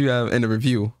 who did you have in the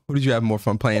review? Who did you have more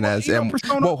fun playing as? And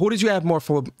who did you have more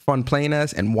fun playing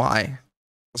as, and why?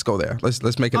 Let's go there.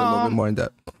 Let's make it a little bit more in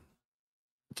depth.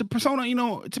 To Persona,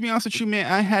 to be honest with you, man,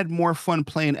 I had more fun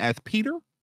playing as Peter,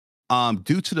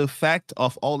 due to the fact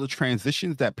of all the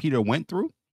transitions that Peter went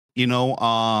through.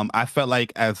 I felt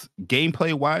like, as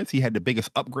gameplay wise, he had the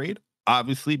biggest upgrade,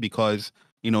 obviously, because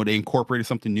they incorporated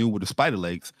something new with the spider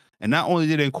legs. And not only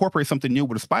did they incorporate something new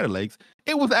with the spider legs,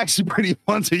 it was actually pretty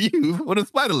fun to use with the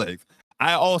spider legs.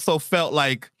 I also felt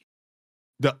like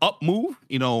the up move,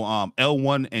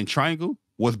 L1 and triangle,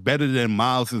 was better than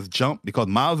Miles's jump, because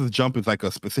Miles's jump is like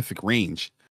a specific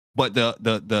range. But the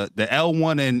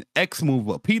L1 and X move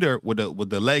of Peter with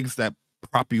the legs that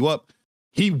prop you up,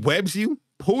 he webs you,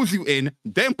 pulls you in,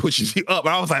 then pushes you up.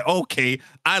 And I was like, okay,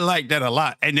 I like that a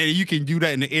lot. And then you can do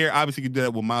that in the air. Obviously, you can do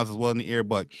that with Miles as well in the air,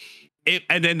 but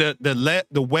and then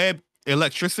the web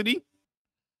electricity,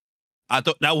 I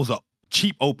thought that was a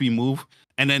cheap OP move.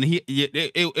 And then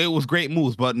it was great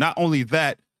moves. But not only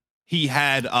that, he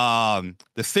had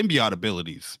the symbiote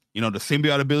abilities. The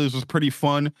symbiote abilities was pretty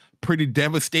fun, pretty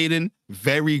devastating,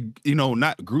 very,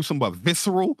 not gruesome, but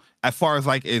visceral as far as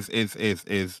like is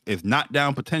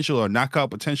knockdown potential or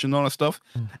knockout potential and all that stuff.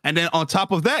 And then on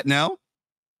top of that, now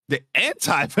the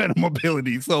anti-venom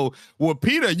ability. So with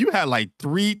Peter, you had like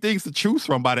 3 things to choose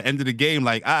from by the end of the game.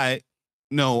 Like,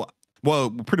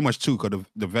 well, pretty much 2, because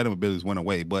the venom abilities went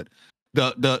away. But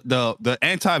the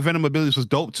anti-venom abilities was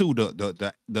dope too.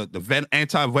 The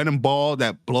anti-venom ball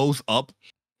that blows up.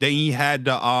 Then he had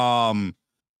the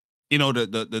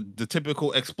the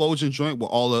typical explosion joint with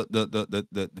all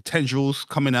the tendrils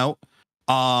coming out.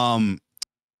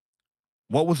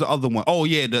 What was the other one? Oh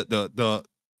yeah, the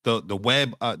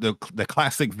web, the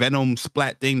classic venom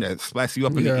splat thing that splats you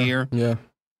up in the air. Yeah.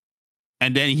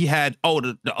 And then he had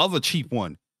the other cheap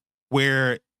one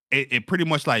where it pretty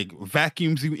much like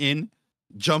vacuums you in,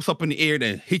 jumps up in the air,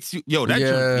 then hits you. Yo, that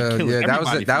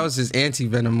that was his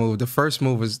anti-venom move. The first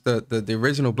move was the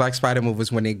original Black Spider move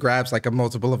was when he grabs like a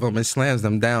multiple of them and slams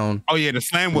them down. Oh yeah, the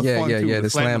slam was fun too. The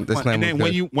slam. And then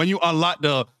when you unlock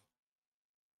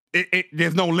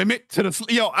there's no limit to the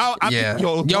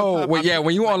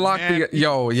when you unlock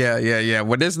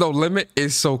when there's no limit,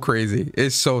 it's so crazy.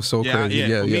 It's so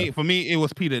crazy. For me, it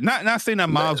was Peter. Not saying that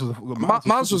Miles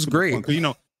was great. You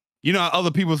know how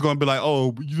other people's gonna be like,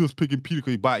 oh, you just picking Peter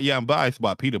because you buy. Yeah, I'm biased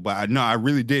about Peter, but I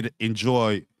really did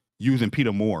enjoy using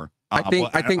Peter more. I'm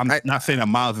not saying that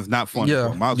Miles is not fun.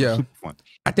 Yeah, Miles was super fun.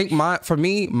 I think for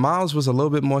me, Miles was a little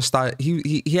bit more style.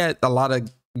 He had a lot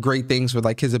of great things with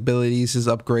like his abilities, his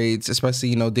upgrades,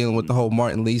 especially dealing with the whole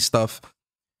Martin Lee stuff.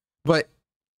 But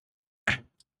I'm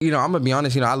gonna be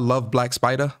honest, I love Black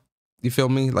Spider. You feel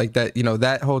me? Like that,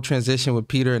 that whole transition with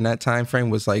Peter in that time frame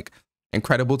was like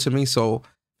incredible to me. So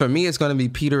for me, it's gonna be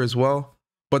Peter as well.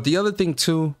 But the other thing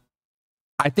too,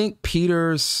 I think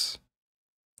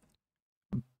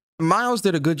Miles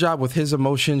did a good job with his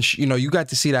emotions. You got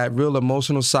to see that real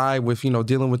emotional side with,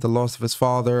 dealing with the loss of his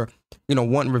father,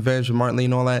 wanting revenge with Martin Lee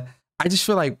and all that. I just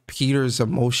feel like Peter's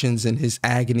emotions and his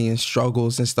agony and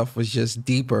struggles and stuff was just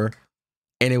deeper.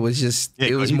 And it was just,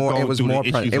 it was more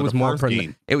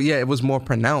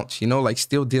pronounced, like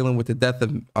still dealing with the death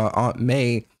of Aunt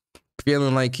May,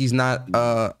 feeling like he's not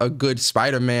a good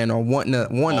Spider-Man or wanting a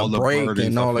break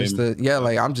and all that stuff. Yeah,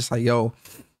 like I'm just like, yo.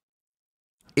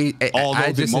 All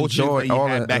those emotions that he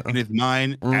had back in his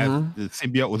mind as the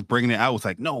symbiote was bringing it out, was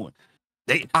like, no,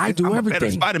 I do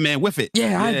everything. Spider-Man with it.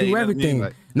 Yeah, I do everything.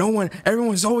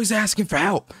 Everyone's always asking for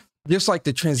help. Just like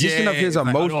the transition of his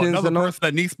emotions and all. Person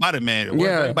that needs Spider-Man.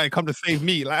 Yeah, everybody come to save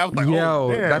me. Like I was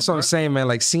like, that's what I'm saying, man.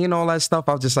 Like seeing all that stuff,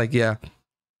 I was just like, yeah.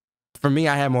 For me,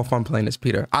 I had more fun playing as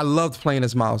Peter. I loved playing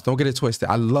as Miles. Don't get it twisted.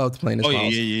 I loved playing as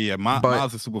Miles. Yeah.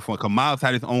 Miles is super fun because Miles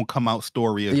had his own come out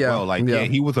story as well. Like,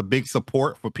 he was a big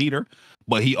support for Peter,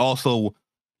 but he also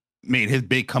made his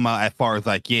big come out as far as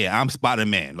like, I'm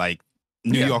Spider-Man. Like,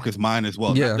 New York is mine as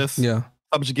well. Yeah,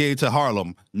 subjugated to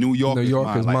Harlem. New York is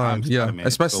mine. Like,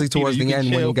 especially so towards Peter, the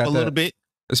end when he got a little bit.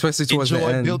 Especially towards the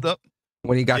end, build up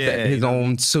when he got his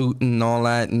own suit and all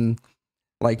that and.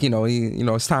 Like,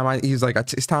 it's time he's like,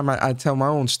 it's time I tell my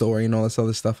own story and all this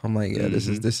other stuff. I'm like, this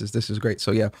is great.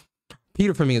 So yeah,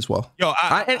 Peter for me as well. Yo,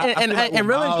 and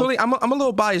really truly, I'm a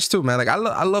little biased too, man. Like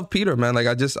I love Peter, man. Like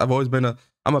I've always been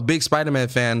I'm a big Spider-Man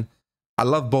fan. I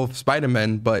love both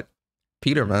Spider-Men, but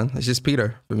Peter, man, it's just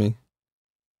Peter for me.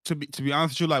 To be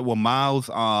honest with you, like Miles,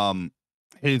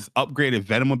 his upgraded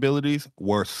Venom abilities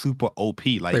were super OP.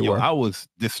 Like I was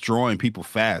destroying people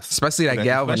fast, especially that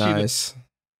galvanize.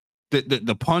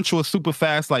 The punch was super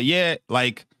fast. Like,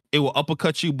 like it will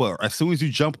uppercut you, but as soon as you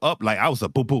jump up, like I was a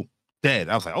boom boom dead.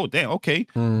 I was like, oh damn, okay.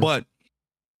 But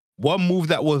one move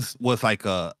that was like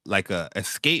a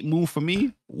escape move for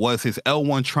me was his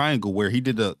L1 triangle where he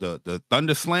did the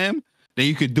thunder slam. Then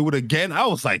you could do it again. I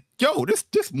was like, yo,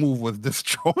 this move was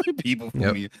destroying people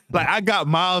for me. Like I got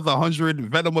Miles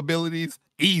 100 Venom abilities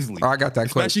easily. Oh, I got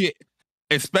that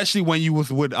especially when you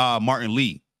was with Martin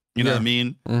Lee. You know what I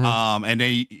mean? And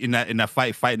then in that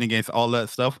fighting against all that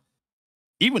stuff,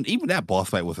 even that boss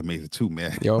fight was amazing too,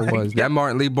 man. Yo, it was. That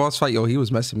Martin Lee boss fight, he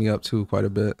was messing me up too quite a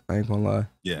bit. I ain't gonna lie.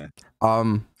 Yeah.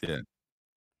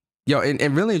 Yo,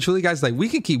 and really and truly, guys, like we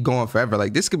could keep going forever.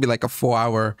 Like this could be like a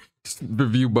 4-hour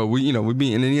review, but we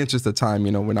be in the interest of time,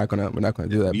 we're not gonna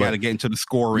do that. We gotta get into the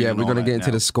scoring. Yeah, we're gonna get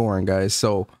into the scoring, guys.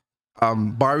 So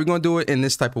Bar, we're gonna do it in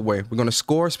this type of way. We're gonna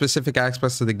score specific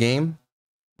aspects of the game.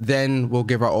 Then we'll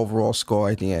give our overall score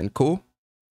at the end. Cool?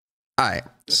 All right.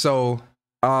 So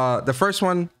the first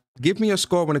one, give me a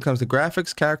score when it comes to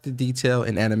graphics, character detail,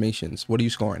 and animations. What are you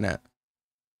scoring at?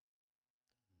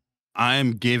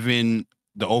 I'm giving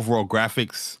the overall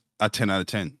graphics a 10 out of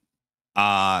 10.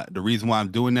 The reason why I'm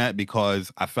doing that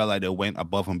because I felt like they went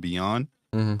above and beyond.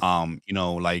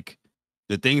 Like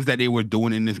the things that they were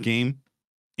doing in this game.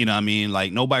 You know what I mean?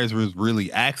 Like nobody's was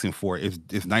really asking for it.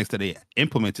 It's nice that they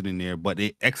implemented in there, but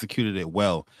they executed it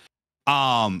well.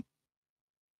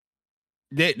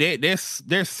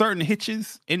 There's certain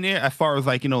hitches in there as far as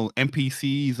like,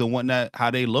 NPCs and whatnot, how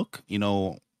they look, in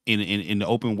the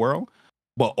open world.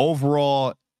 but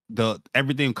overall,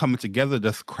 everything coming together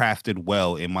just crafted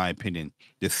well, in my opinion.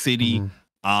 The city, you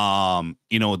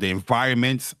know, the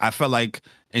environments. I felt like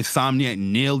Insomniac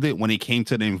nailed it when it came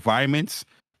to the environments,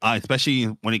 especially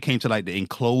when it came to like the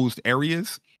enclosed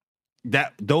areas.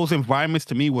 Those environments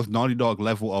to me was Naughty Dog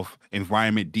level of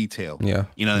environment detail. Yeah,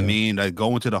 you know what I mean. Like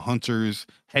going to the hunters'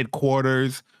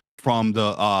 headquarters, from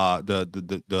the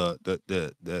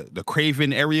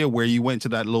Craven area where you went to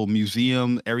that little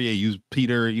museum area. You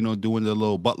Peter, you know, doing the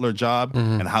little butler job,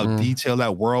 and how detailed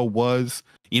that world was.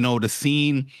 You know, the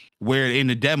scene where in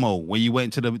the demo where you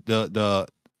went to the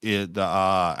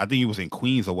I think it was in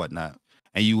Queens or whatnot,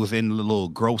 and you was in the little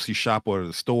grocery shop or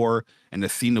the store, and the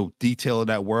scene of detail of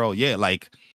that world. Yeah, like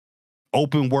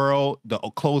open world, the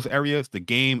closed areas, the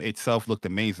game itself looked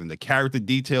amazing. The character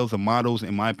details, the models,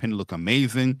 in my opinion, look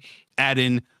amazing.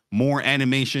 Adding more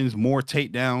animations, more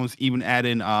takedowns, even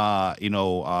adding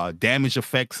damage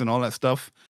effects and all that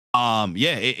stuff.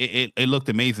 Yeah, it looked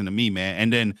amazing to me, man.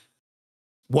 And then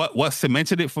what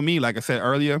cemented it for me, like I said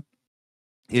earlier,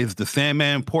 is the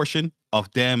Sandman portion of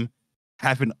them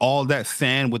having all that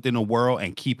sand within the world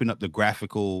and keeping up the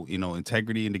graphical, you know,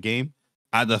 integrity in the game.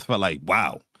 I just felt like,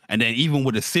 wow. And then even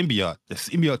with the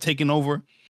symbiote taking over,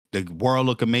 the world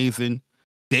look amazing.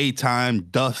 Daytime,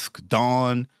 dusk,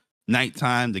 dawn,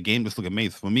 nighttime, the game just look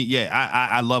amazing. For me, yeah,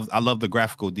 I love the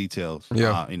graphical details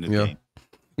in the game.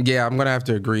 Yeah, I'm gonna have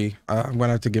to agree. I'm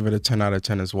gonna have to give it a 10 out of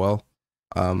 10 as well.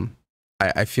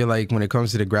 I feel like when it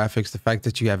comes to the graphics, the fact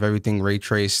that you have everything ray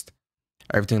traced,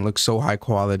 everything looks so high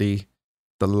quality.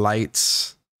 The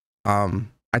lights, I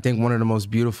think one of the most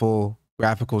beautiful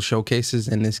graphical showcases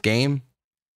in this game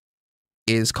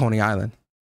is Coney Island.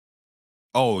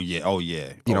 Oh yeah.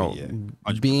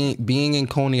 Being in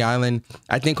Coney Island,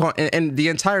 I think, and the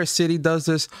entire city does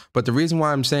this, but the reason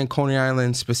why I'm saying Coney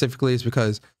Island specifically is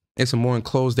because it's a more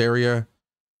enclosed area,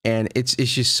 and it's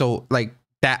just so like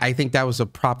that. I think that was a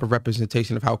proper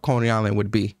representation of how Coney Island would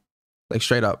be, like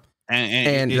straight up.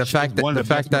 And the fact that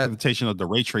representation of the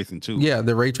ray tracing too. Yeah,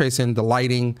 the ray tracing, the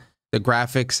lighting, the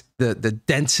graphics, the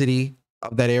density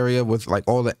of that area with like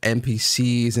all the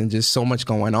NPCs and just so much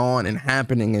going on and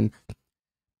happening. And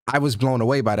I was blown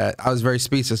away by that. I was very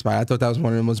speechless by it. I thought that was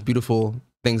one of the most beautiful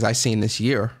things I've seen this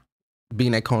year,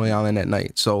 being at Coney Island at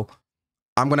night. So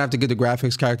I'm going to have to give the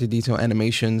graphics, character detail,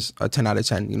 animations a 10 out of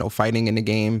 10, you know, fighting in the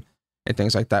game and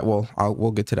things like that. Well,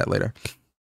 we'll get to that later.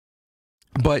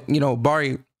 But, you know,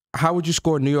 Bari, how would you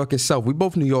score New York itself? We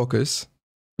both New Yorkers,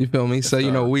 you feel me? So,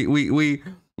 you know,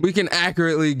 we can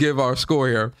accurately give our score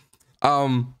here.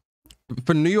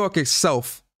 For New York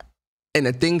itself and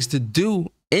the things to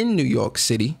do in New York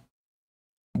City,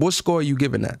 what score are you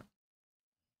giving that?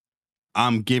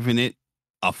 I'm giving it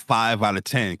a 5 out of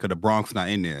 10 because the Bronx not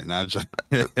in there.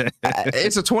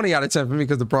 It's a 20 out of 10 for me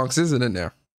because the Bronx isn't in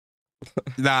there.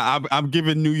 Nah, I'm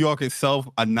giving New York itself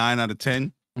a 9 out of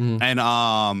 10.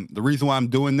 And the reason why I'm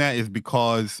doing that is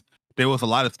because there was a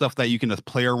lot of stuff that you can just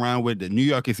play around with. New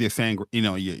York is your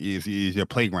is your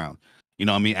playground. You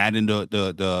know what I mean? Adding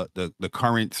the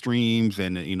current streams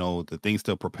and, you know, the things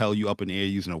to propel you up in the air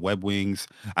using the web wings.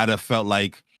 I'd have felt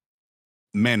like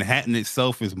Manhattan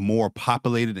itself is more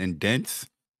populated and dense.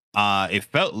 It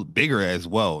felt bigger as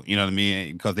well, you know what I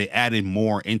mean? Because they added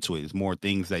more into it. It's more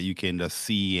things that you can just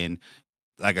see. And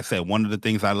like I said, one of the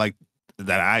things I like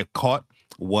that I caught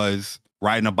was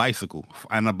riding a bicycle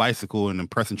and then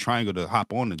pressing triangle to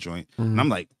hop on the joint. And I'm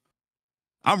like,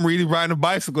 I'm really riding a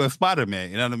bicycle as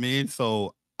Spider-Man, you know what I mean?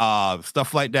 So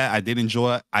stuff like that, I did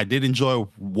enjoy. I did enjoy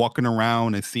walking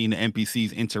around and seeing the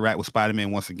NPCs interact with Spider-Man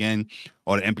once again,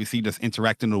 or the NPC just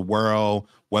interacting in the world,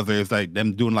 whether it's like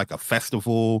them doing like a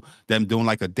festival, them doing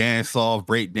like a dance-off,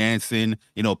 break dancing,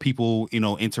 you know, people, you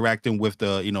know, interacting with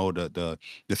the, you know, the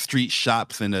street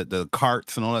shops and the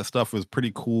carts and all that stuff was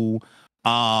pretty cool.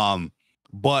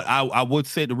 But I would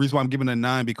say the reason why I'm giving it a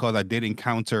 9 because I did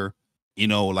encounter, you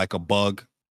know, like a bug,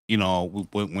 you know,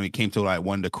 when it came to like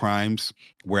one of the crimes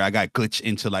where I got glitched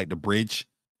into like the bridge,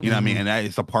 you know what I mean? And that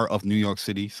is a part of New York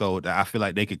City. So I feel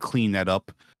like they could clean that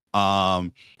up.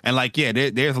 And like, yeah,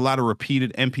 there's a lot of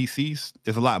repeated NPCs.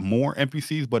 There's a lot more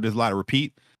NPCs, but there's a lot of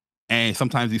repeat. And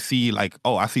sometimes you see like,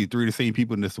 oh, I see 3 of the same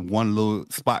people in this one little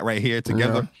spot right here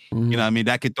together. You know what I mean?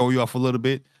 That could throw you off a little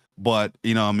bit. But,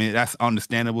 you know, I mean, that's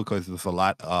understandable because there's a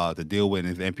lot to deal with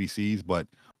in NPCs. But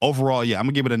overall, yeah, I'm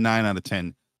going to give it a 9 out of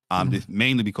 10. This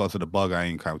mainly because of the bug I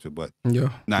encountered, but 9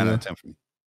 out of 10 for me.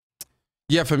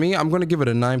 Yeah, for me, I'm going to give it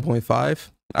a 9.5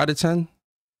 out of 10.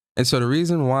 And so the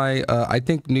reason why I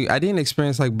think I didn't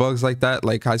experience like bugs like that.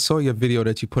 Like I saw your video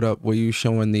that you put up where you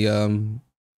showing the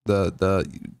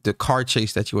car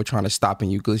chase that you were trying to stop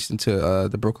and you glitched into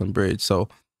the Brooklyn Bridge. So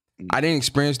I didn't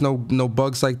experience no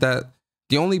bugs like that.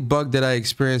 The only bug that I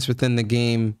experienced within the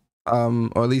game,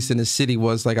 or at least in the city,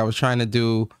 was like I was trying to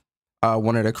do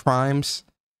one of the crimes,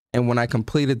 and when I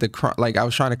completed the crime, like I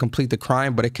was trying to complete the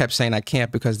crime, but it kept saying I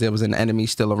can't because there was an enemy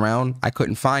still around. I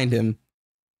couldn't find him,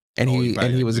 and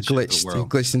he was glitched. He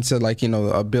glitched into like, you know,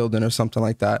 a building or something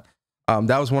like that.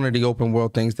 That was one of the open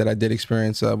world things that I did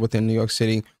experience within New York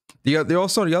City. The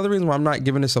other reason why I'm not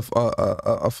giving this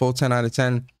a full 10 out of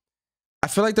 10, I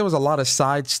feel like there was a lot of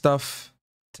side stuff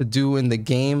to do in the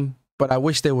game, but I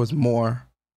wish there was more.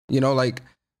 You know, like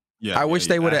I wish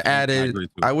they would have added.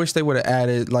 I wish they would have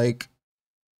added, like,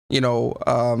 you know,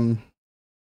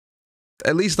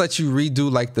 at least let you redo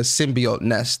like the symbiote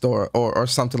nest or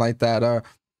something like that. Or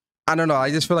I don't know.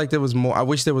 I just feel like there was more. I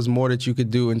wish there was more that you could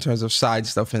do in terms of side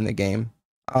stuff in the game.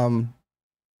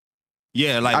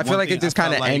 Yeah, like I feel like it just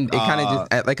kind of ended. It kind of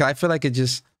just like I feel like it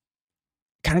just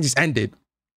kind of just ended.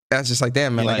 That's just like,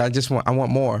 damn, man. Yeah, like I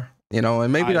want more. You know,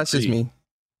 and maybe that's just me.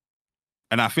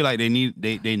 And I feel like they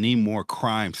need more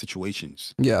crime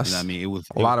situations. Yes, you know what I mean, it was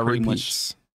a lot of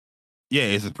repeats. Yeah,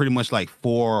 it's pretty much like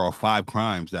 4 or 5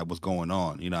 crimes that was going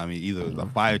on. You know what I mean? Either a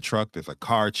fire truck, there's a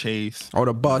car chase, or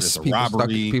the bus,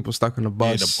 people stuck in the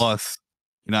bus. Yeah, the bus.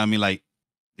 You know what I mean? Like,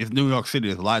 it's New York City.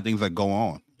 There's a lot of things that go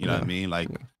on. You know what I mean? Like,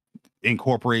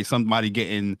 incorporate somebody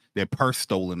getting their purse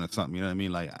stolen or something. You know what I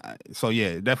mean? Like, so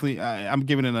yeah, definitely. I'm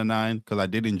giving it a 9 because I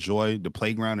did enjoy the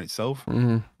playground itself.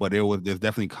 But there's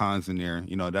definitely cons in there.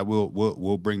 You know, that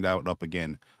we'll bring that up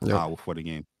again for the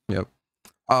game. Yep.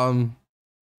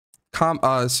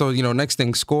 So, you know, next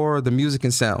thing, score, the music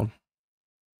and sound.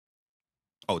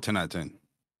 Oh, 10 out of 10.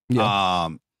 Yeah.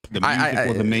 The music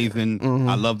was amazing.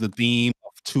 I love the theme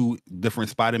of 2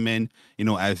 different Spider-Men, you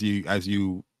know, as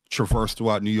you traverse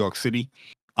throughout New York City.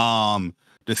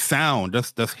 The sound,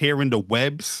 just hearing the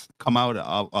webs come out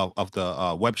of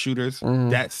the web shooters,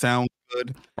 that sounds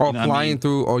good. Or you know flying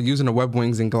through, or using the web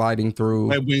wings and gliding through.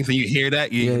 Web wings, and you hear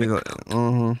that?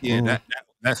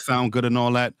 That sound good and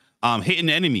all that. Hitting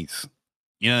the enemies.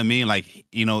 You know what I mean? Like,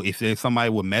 you know, if there's somebody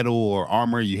with metal or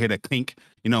armor, you hear that clink.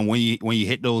 You know, when you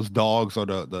hit those dogs or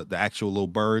the actual little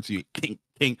birds, you clink,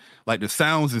 clink. Like, the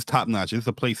sounds is top notch. It's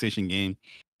a PlayStation game,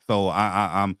 so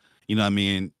I'm you know what I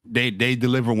mean, they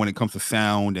deliver when it comes to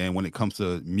sound and when it comes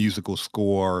to musical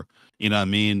score. You know what I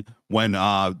mean? When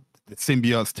the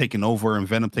symbiote's taking over and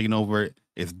Venom taking over,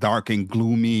 it's dark and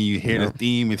gloomy. You hear the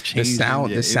theme, it's changing.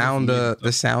 The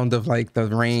sound of like the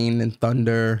rain and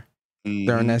thunder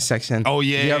during that section. Oh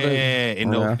yeah,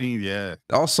 in those themes, yeah.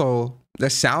 Also, the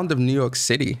sound of New York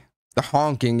City, the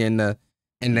honking and the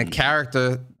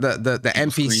character, the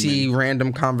NPC screaming.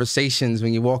 Random conversations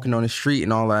when you're walking on the street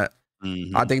and all that.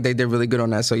 I think they did really good on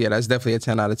that. So yeah, that's definitely a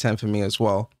 10 out of 10 for me as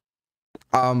well.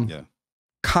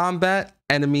 Combat,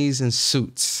 enemies, and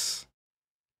suits.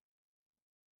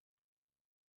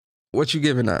 What you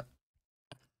giving that?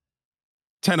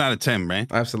 10 out of 10, man.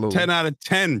 Absolutely. 10 out of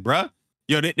 10, bruh.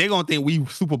 Yo, they're gonna think we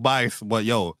super biased, but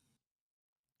yo,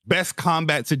 best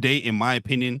combat to date, in my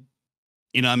opinion.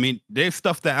 You know what I mean? There's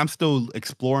stuff that I'm still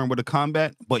exploring with the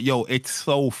combat, but yo, it's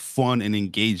so fun and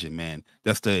engaging, man.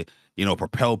 That's the, you know,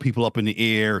 propel people up in the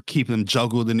air, keep them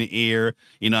juggled in the air.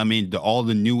 You know what I mean? All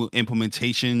the new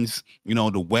implementations, you know,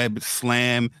 the web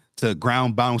slam to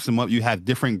ground bounce them up. You have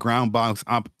different ground bounce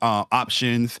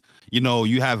options. You know,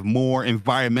 you have more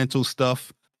environmental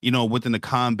stuff, you know, within the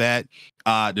combat.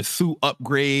 The suit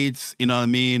upgrades, you know what I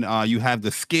mean? You have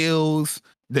the skills,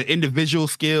 the individual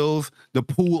skills, the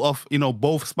pool of, you know,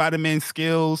 both Spider-Man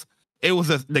skills. It was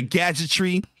the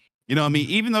gadgetry, you know what I mean?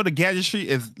 Even though the gadgetry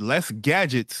is less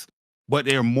gadgets, but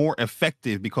they're more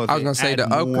effective because I was gonna say the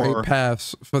upgrade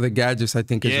paths for the gadgets, I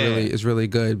think is really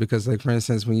good, because, like, for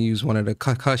instance, when you use one of the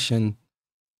concussion,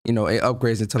 you know, it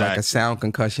upgrades it to like a sound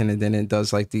concussion, and then it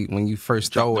does like when you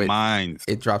first throw it,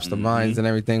 it drops the mines and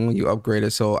everything when you upgrade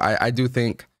it. So I do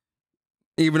think,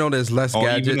 even though there's less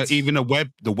gadgets, even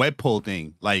the web pull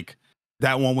thing, like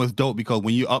that one was dope, because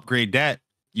when you upgrade that,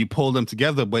 you pull them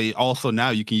together, but also now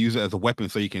you can use it as a weapon,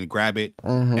 so you can grab it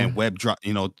and web drop,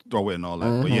 you know, throw it and all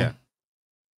that. But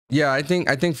yeah, I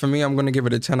think for me, I'm gonna give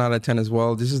it a 10 out of 10 as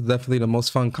well. This is definitely the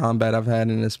most fun combat I've had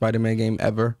in a Spider-Man game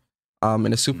ever. In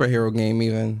a superhero game,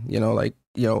 even, you know, like,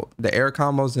 you know, the air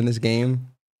combos in this game,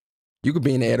 you could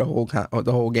be in the air the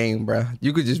whole game, bro.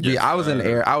 You could just be. I was in the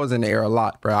air. I was in the air a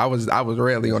lot, bro. I was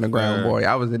rarely on the ground, boy.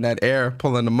 I was in that air,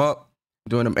 pulling them up,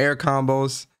 doing them air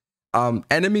combos.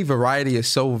 Enemy variety is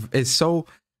so.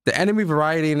 The enemy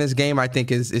variety in this game, I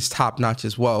think, is top notch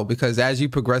as well, because as you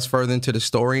progress further into the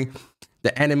story,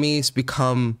 the enemies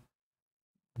become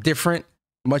different,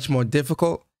 much more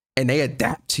difficult, and they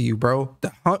adapt to you, bro.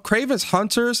 The Kraven's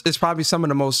Hunters is probably some of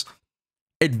the most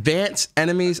advanced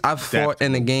enemies I've fought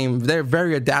in the game, they're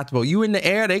very adaptable. You in the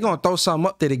air, they gonna throw something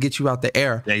up there to get you out the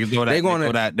air. Yeah, you throw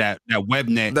that, that web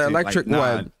net. The electric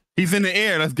web. He's in the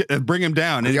air. Let's bring him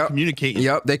down. And they're communicating.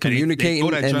 Yep, they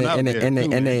communicating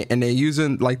and they're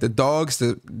using like the dogs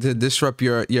to disrupt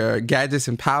your gadgets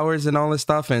and powers and all this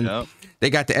stuff. And they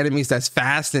got the enemies that's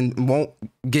fast and won't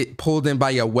get pulled in by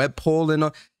your web pull and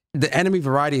all. The enemy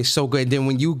variety is so good. And then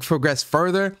when you progress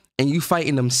further and you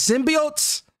fighting them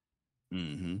symbiotes,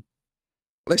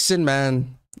 listen,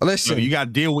 man, listen. You got to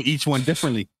deal with each one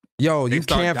differently. Yo, you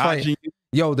can't fight.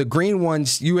 Yo, the green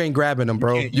ones, you ain't grabbing them,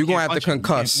 bro. You're gonna have to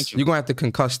concuss. You're gonna have to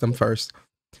concuss them first.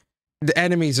 The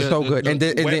enemies are so good. And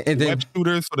then web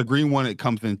shooters for the green one, it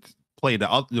comes into play.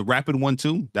 The rapid one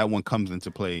too. That one comes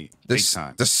into play big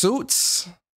time. The suits,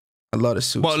 I love the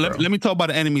suits. Well, let me talk about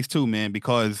the enemies too, man,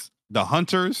 because the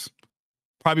hunters,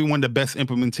 probably one of the best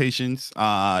implementations,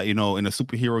 in a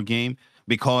superhero game,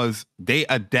 because they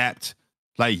adapt.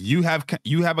 Like you have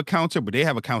a counter, but they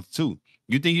have a counter too.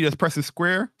 You think you just pressing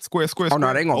square? Oh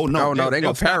no, they gonna they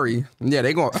gonna parry. Yeah,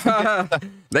 they gonna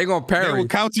they gonna parry. They will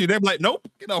counter you. They're like, nope,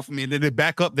 get off of me. And then they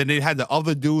back up. Then they had the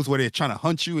other dudes where they're trying to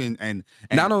hunt you and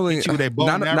not only hit you with their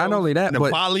bow not only that,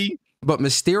 but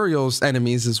Mysterio's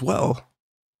enemies as well.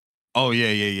 Oh yeah.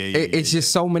 It's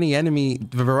just so many enemy.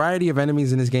 The variety of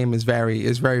enemies in this game is very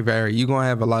You're gonna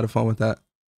have a lot of fun with that.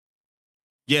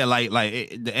 Yeah,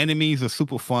 the enemies are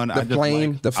super fun.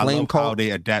 The flame cult, how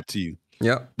they adapt to you.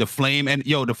 Yep. The flame and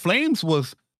the flames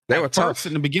was they were tough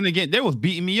in the beginning. Again, they was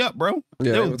beating me up, bro.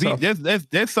 Yeah,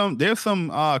 there's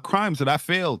some crimes that I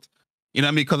failed. You know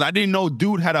what I mean? Because I didn't know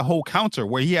dude had a whole counter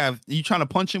where you trying to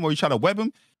punch him or you try to web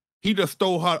him. He just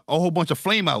stole a whole bunch of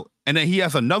flame out, and then he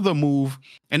has another move,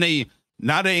 and they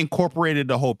incorporated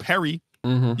the whole parry.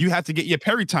 You have to get your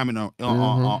parry timing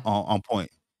on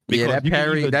point. Yeah, that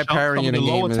parry in the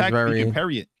game is very.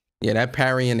 Parry it. Yeah, that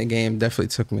parry in the game definitely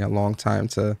took me a long time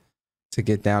to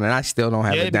get down, and I still don't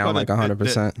have it down like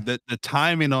 100%. The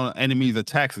timing on enemies'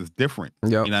 attacks is different.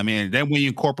 Yep. You know what I mean? And then when you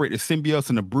incorporate the symbiotes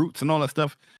and the brutes and all that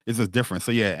stuff, it's just different.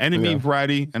 So yeah, enemy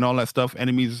variety and all that stuff,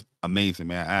 enemies, amazing,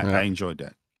 man. I enjoyed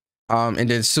that. And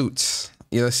then suits.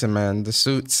 You listen, man, the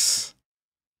suits.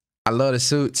 I love the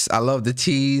suits. I love the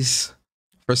tease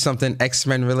for something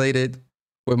X-Men related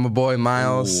with my boy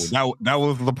Miles. Ooh, that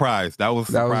was the prize. That was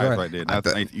the prize right there.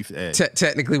 That's nice Easter egg.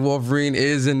 Technically, Wolverine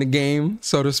is in the game,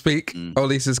 so to speak, or at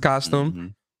least his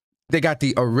costume. They got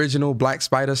the original Black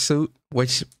Spider suit,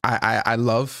 which I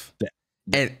love.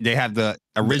 And they have the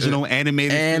original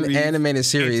animated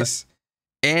series.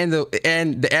 And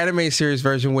the animated series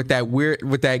version with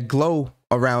that glow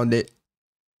around it.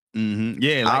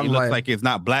 Yeah, it looks like it's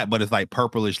not black, but it's like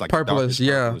purplish, purplish.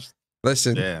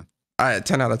 Listen, all right,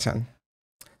 10 out of 10.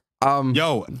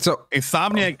 So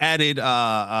Insomniac added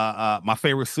my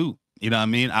favorite suit. You know what I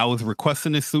mean? I was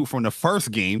requesting this suit from the first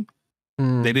game.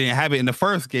 They didn't have it in the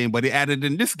first game, but they added it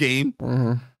in this game.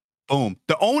 Boom.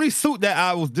 The only suit that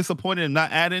I was disappointed in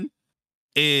not adding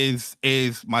is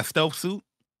my stealth suit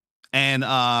and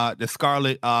the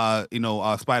Scarlet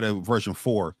Spider version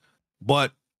 4.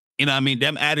 But you know what I mean,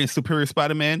 them adding Superior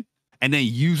Spider-Man and then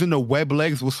using the web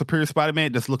legs with Superior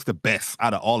Spider-Man just looks the best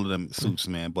out of all of them suits,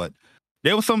 man. But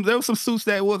there was some suits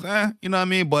that was you know what I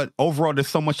mean, but overall there's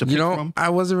so much to pick from. I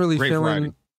wasn't really feeling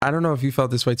variety. I don't know if you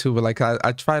felt this way too, but like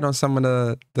I tried on some of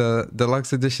the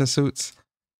deluxe edition suits.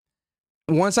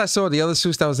 Once I saw the other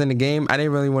suits that was in the game, I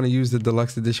didn't really want to use the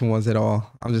deluxe edition ones at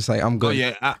all. I'm just like, I'm good. Oh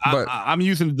yeah, I'm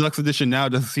using the deluxe edition now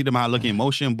just to see them how looking in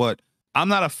motion, but I'm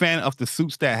not a fan of the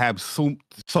suits that have so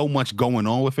much going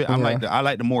on with it. I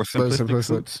like the more simplistic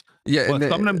suits. Yeah, but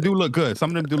some of them do look good.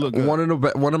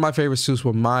 One of my favorite suits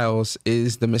with Miles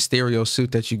is the Mysterio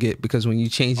suit that you get, because when you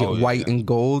change it white and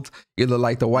gold, you look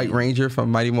like the White Ranger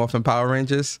from Mighty Morphin Power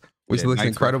Rangers, which looks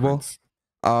incredible.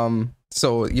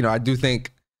 So I do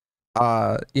think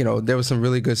there was some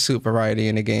really good suit variety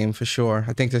in the game for sure.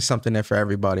 I think there's something there for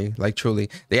everybody. Like truly,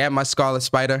 they had my Scarlet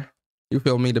Spider. You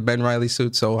feel me? The Ben Reilly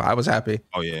suit, so I was happy.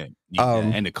 Oh yeah,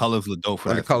 and the colors look dope for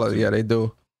that. The colors, yeah, they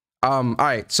do. All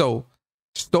right, so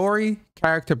story,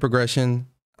 character progression,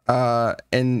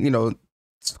 and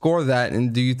score that.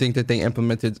 And do you think that they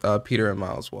implemented Peter and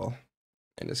Miles well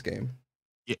in this game?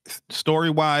 Yeah, story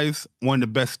wise, one of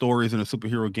the best stories in a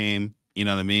superhero game. You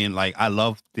know what I mean? Like, I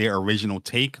love their original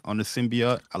take on the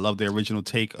symbiote. I love their original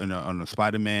take on the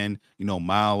Spider-Man.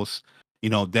 Miles.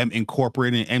 Them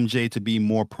incorporating MJ to be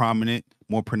more prominent,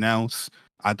 more pronounced.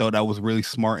 I thought that was really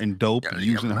smart and dope.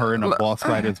 Using her in a boss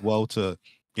fight as well to,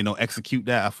 execute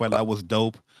that. I felt that was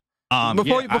dope.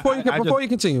 Before you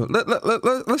continue,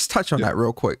 let's touch on that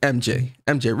real quick. MJ,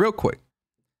 real quick.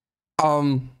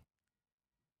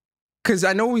 because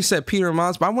I know we said Peter and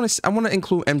Miles, but I want to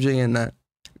include MJ in that,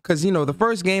 because you know the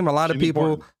first game, a lot of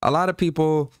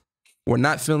people were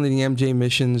not feeling the MJ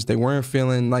missions. They weren't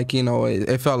feeling like, you know,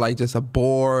 it felt like just a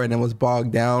bore and it was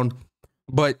bogged down.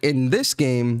 But in this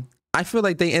game, I feel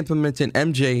like they implemented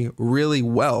MJ really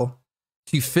well.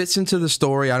 She fits into the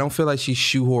story. I don't feel like she's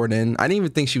shoehorned in. I didn't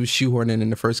even think she was shoehorned in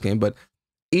the first game, but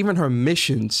even her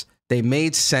missions, they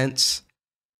made sense.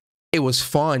 It was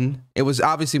fun. It was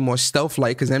obviously more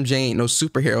stealth-like because MJ ain't no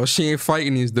superhero. She ain't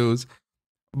fighting these dudes.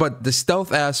 But the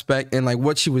stealth aspect and like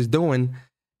what she was doing,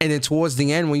 and then towards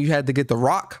the end when you had to get the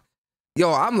rock,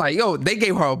 yo, I'm like, yo, they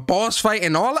gave her a boss fight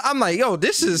and all. I'm like, yo,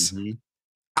 this is,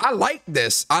 I like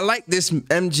this. I like this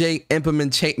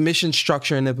MJ mission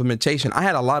structure and implementation. I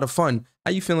had a lot of fun.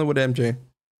 How you feeling with MJ?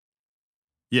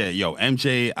 Yeah, yo,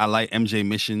 MJ, I like MJ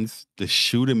missions. The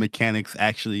shooting mechanics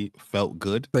actually felt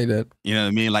good. They did. You know what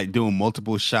I mean? Like doing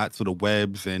multiple shots with the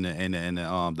webs and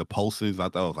the pulses. I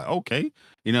thought I was like, okay.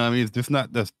 You know what I mean? It's just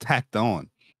not just tacked on.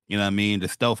 You know what I mean? The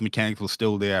stealth mechanics was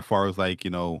still there as far as like,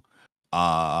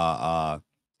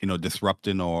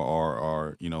 disrupting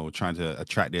or trying to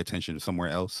attract their attention to somewhere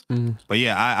else. But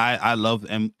yeah, I love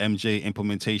MJ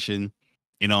implementation,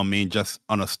 you know what I mean, just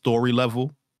on a story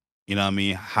level. You know what I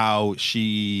mean? How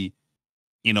she,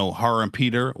 her and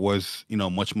Peter was,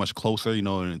 much, much closer. In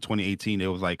 2018, it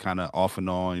was like kind of off and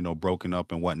on, broken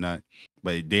up and whatnot.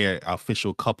 But they're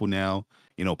official couple now,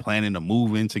 planning to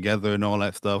move in together and all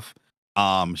that stuff.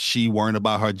 She worried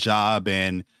about her job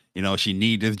and, she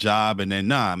need this job. And then,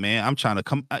 nah, man, I'm trying to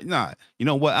come. Nah, you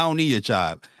know what? I don't need a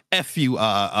job. F you,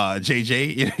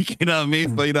 JJ. You know what I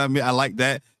mean? So, you know what I mean? I like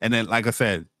that. And then, like I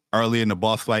said, early in the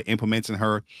boss fight, implementing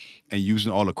her and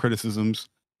using all the criticisms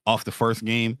off the first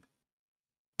game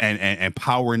and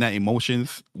powering that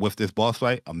emotions with this boss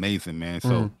fight, amazing, man.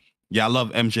 So yeah, I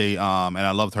love MJ, and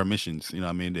I loved her missions. You know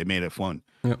what I mean? They made it fun.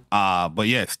 Yep. But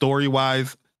yeah,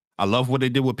 story-wise, I love what they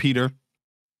did with Peter.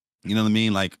 You know what I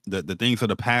mean? Like the things of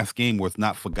the past game was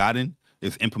not forgotten.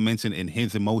 It's implemented in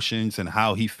his emotions and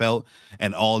how he felt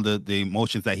and all the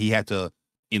emotions that he had to,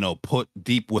 put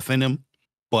deep within him.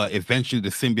 But eventually the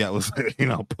symbiote was,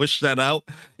 push that out.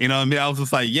 You know what I mean? I was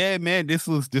just like, yeah, man, this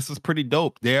was pretty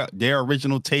dope. Their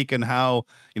original take on how,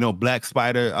 Black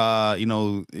Spider,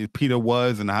 Peter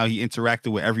was and how he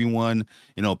interacted with everyone,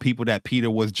 people that Peter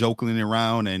was joking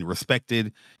around and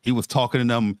respected. He was talking to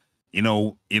them,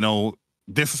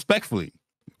 disrespectfully.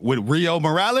 With Rio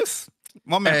Morales,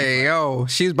 my man. Hey, yo,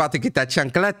 she's about to get that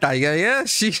chancleta. Yeah.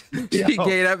 She gave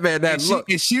that man that look.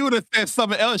 If she would have said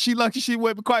something else, she lucky she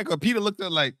went quiet because Peter looked at her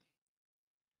like,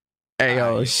 hey,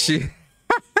 yo, she.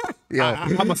 Yo,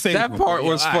 I'm gonna say that part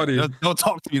was funny. Don't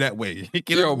talk to me that way.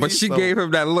 But she gave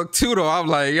him that look too, though. I'm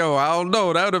like, yo, I don't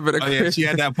know. That would have been a yeah, she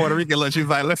had that Puerto Rican look. She was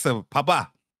like, listen,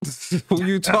 Papa. Who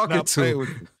you talking to?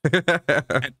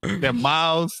 That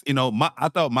Miles, I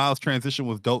thought Miles' transition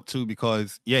was dope too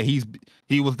because he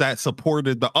was that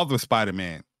supported the other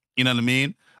Spider-Man. You know what I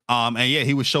mean? And yeah,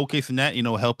 he was showcasing that,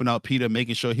 helping out Peter,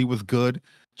 making sure he was good,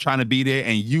 trying to be there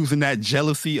and using that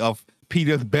jealousy of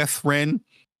Peter's best friend,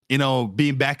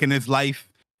 being back in his life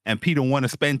and Peter want to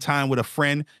spend time with a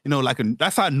friend,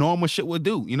 that's how normal shit would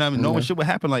do. You know what I mean? Normal shit would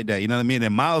happen like that. You know what I mean?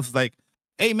 And Miles is like,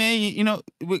 hey man, you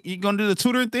gonna do the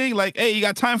tutoring thing? Like, hey, you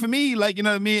got time for me? Like, you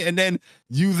know what I mean? And then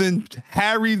using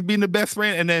Harry's being the best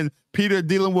friend, and then Peter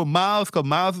dealing with Miles because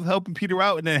Miles is helping Peter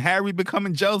out, and then Harry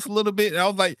becoming jealous a little bit. And I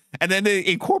was like, and then they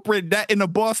incorporated that in the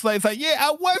boss fight. It's like, yeah, I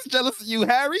was jealous of you,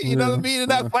 Harry. You know what I mean?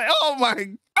 And I was like, oh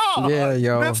my god, yeah,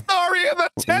 yo, that story is a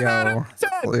 10 out of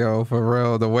 10. Yo, for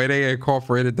real, the way they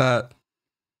incorporated that,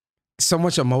 so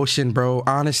much emotion, bro.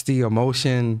 Honesty,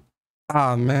 emotion.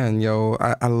 Oh man, yo,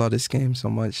 I love this game so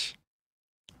much.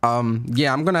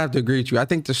 Yeah, I'm gonna have to agree with you. I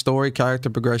think the story, character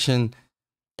progression,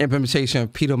 implementation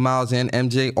of Peter, Miles, and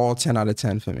MJ, all 10 out of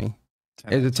 10 for me.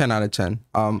 It's a 10 out of 10.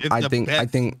 I think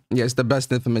yeah, it's the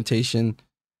best implementation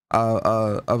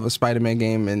of a Spider-Man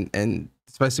game, and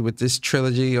especially with this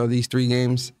trilogy or these 3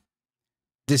 games,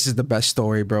 this is the best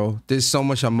story, bro. There's so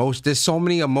much emotion. There's so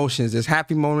many emotions. There's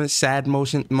happy moments, sad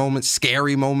moments,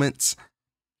 scary moments.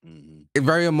 A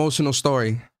very emotional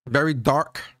story. Very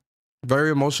dark.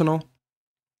 Very emotional.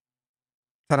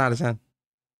 10 out of 10.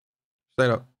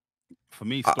 Straight up. For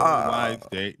me, story-wise,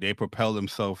 they propel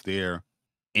themselves there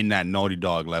in that Naughty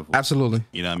Dog level. Absolutely.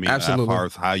 You know what I mean? Absolutely. As far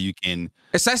as how you can...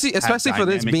 Especially for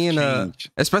this being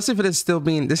especially for this still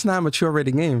being... This is not a mature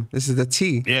rated game. This is a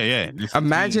T. Yeah.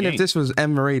 Imagine if this was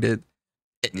M rated.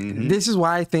 This is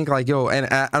why I think, like, yo, and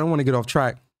I don't want to get off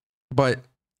track, but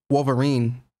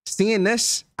Wolverine... Seeing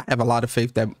this, I have a lot of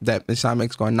faith that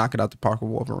Insomniac's going to knock it out the park with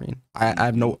Wolverine. I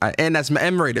have no, and that's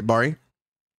M rated, Barry.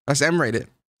 That's M rated.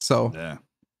 So yeah,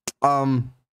 All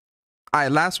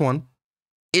right, last one.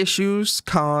 Issues,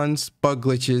 cons, bug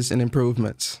glitches, and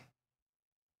improvements.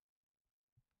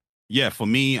 Yeah, for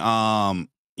me,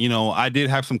 I did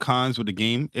have some cons with the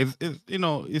game.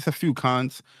 It's a few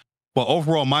cons, but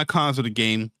overall, my cons of the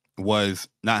game was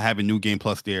not having New Game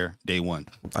Plus there day one.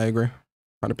 I agree,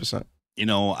 100%.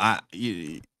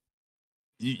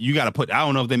 You got to put. I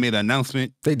don't know if they made an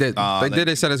announcement. They did.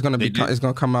 They said it's gonna it's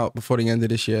gonna come out before the end of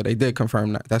this year. They did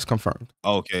confirm that. That's confirmed.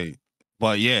 Okay,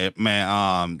 but yeah,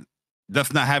 man,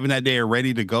 just not having that there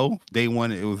ready to go day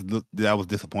one, that was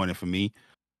disappointing for me.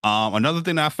 Another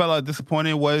thing that I felt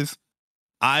disappointed was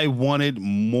I wanted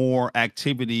more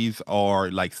activities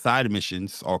or like side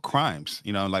missions or crimes.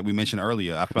 Like we mentioned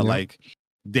earlier, I felt like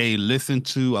they listened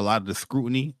to a lot of the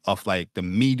scrutiny of like the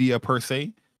media per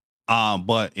se.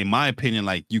 But in my opinion,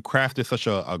 like you crafted such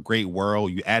a great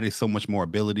world, you added so much more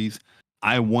abilities.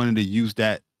 I wanted to use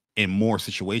that in more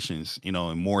situations, in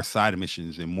more side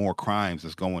missions and more crimes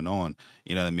that's going on.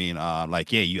 You know what I mean?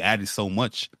 You added so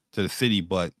much to the city,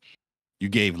 but you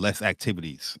gave less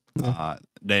activities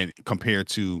than compared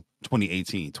to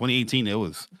 2018. 2018, there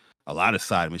was a lot of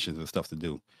side missions and stuff to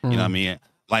do. You know what I mean?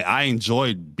 Like I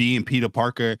enjoyed being Peter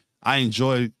Parker. I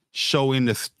enjoyed showing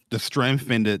the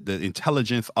strength and the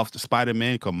intelligence of the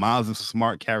Spider-Man, because Miles is a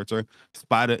smart character.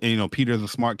 Peter's a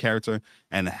smart character,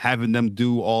 and having them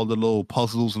do all the little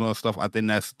puzzles and all that stuff, I think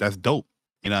that's dope.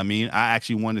 You know what I mean? I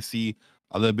actually want to see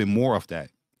a little bit more of that,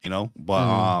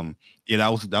 but that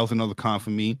was another con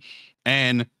for me.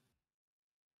 And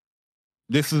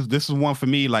this is one for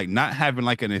me, like not having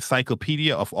like an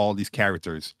encyclopedia of all these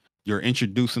characters. You're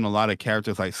introducing a lot of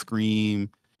characters like Scream,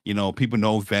 people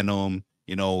know Venom,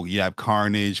 you have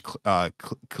Carnage,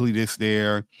 Cletus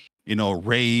there,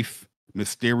 Wraith,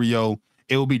 Mysterio.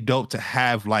 It would be dope to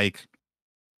have like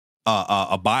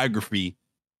a biography,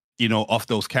 of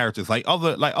those characters, like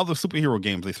other superhero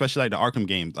games, especially like the Arkham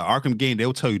games. The Arkham game,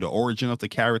 they'll tell you the origin of the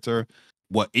character,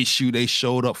 what issue they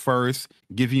showed up first,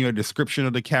 giving you a description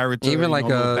of the character, even like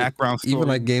a background story. Even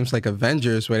like games like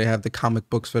Avengers, where they have the comic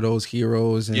books for those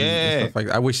heroes and stuff like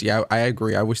that. I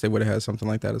agree. I wish they would have had something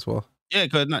like that as well. Yeah,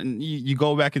 because you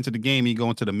go back into the game, you go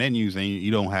into the menus, and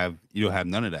you don't have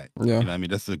none of that. Yeah. You know what I mean?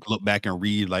 Just to look back and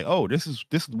read, like, oh, this is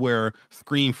where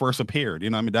Scream first appeared. You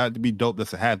know what I mean? That'd be dope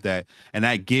just to have that, and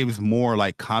that gives more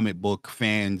like comic book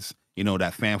fans,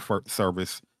 that fan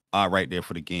service right there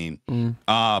for the game.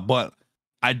 But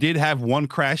I did have one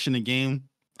crash in the game.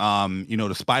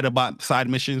 The Spider-Bot side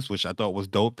missions, which I thought was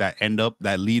dope. That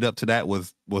lead up to that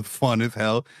was fun as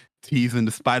hell. Teasing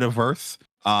the Spider-Verse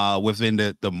within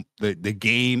the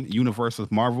game universe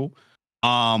of Marvel.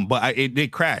 But it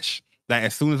did crash. Like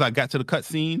as soon as I got to the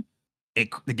cutscene,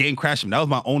 the game crashed. That was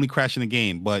my only crash in the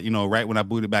game. But right when I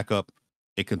booted back up,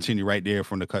 it continued right there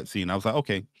from the cutscene. I was like,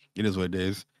 okay, it is what it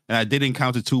is. And I did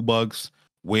encounter 2 bugs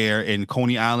where in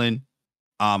Coney Island,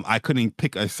 I couldn't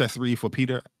pick an accessory for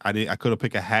Peter. I could have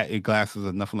picked a hat and glasses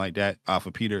or nothing like that for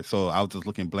Peter. So I was just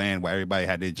looking bland while everybody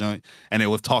had their joint, and it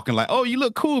was talking like, "Oh, you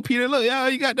look cool, Peter. Look, yeah,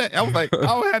 you got that." I was like, "I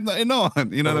don't have nothing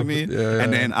on." You know what I mean? Yeah.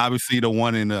 And then obviously the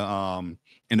one in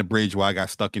the bridge where I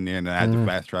got stuck in there and I had to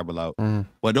fast travel out.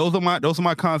 But those are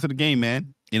my cons of the game,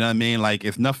 man. You know what I mean? Like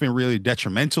it's nothing really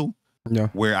detrimental. Yeah.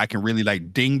 Where I can really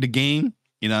like ding the game.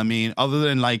 You know what I mean? Other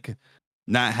than like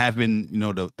not having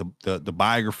the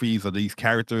biographies of these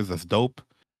characters, that's dope.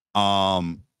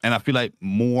 And I feel like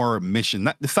more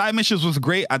the side missions was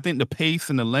great. I think the pace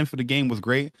and the length of the game was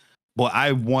great, but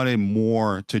I wanted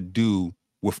more to do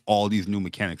with all these new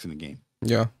mechanics in the game.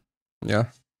 Yeah.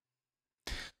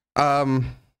 I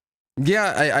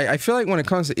feel like when it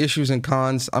comes to issues and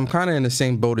cons, I'm kind of in the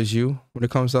same boat as you when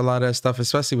it comes to a lot of that stuff,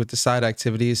 especially with the side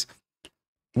activities.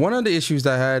 One of the issues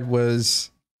that I had was,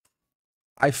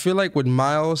 I feel like with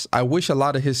Miles, I wish a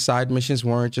lot of his side missions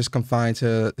weren't just confined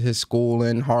to his school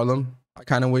in Harlem. I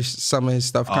kind of wish some of his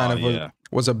stuff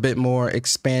was a bit more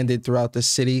expanded throughout the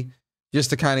city, just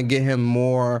to kind of get him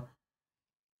more,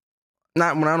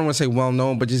 I don't want to say well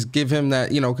known, but just give him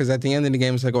that, because at the end of the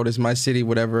game, it's like, oh, this is my city,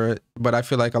 whatever. But I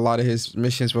feel like a lot of his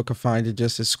missions were confined to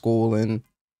just his school in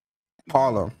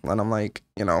Harlem. And I'm like,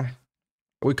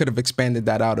 we could have expanded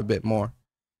that out a bit more.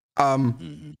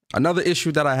 Another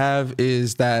issue that I have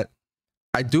is that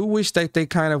I do wish that they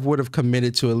kind of would have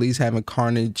committed to at least having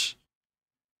Carnage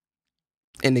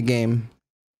in this game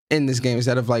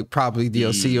instead of like probably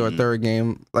DLC or a third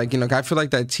game. Like, I feel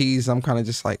like that tease, I'm kind of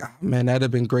just like, oh, man, that'd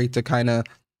have been great to kind of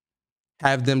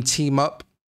have them team up.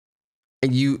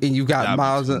 And you got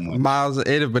Miles,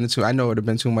 it'd have been I know it'd have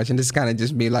been too much. And this kind of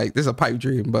just be like, this is a pipe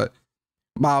dream, but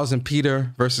Miles and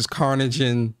Peter versus Carnage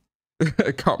and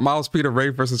Miles, Peter, Ray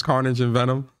versus Carnage and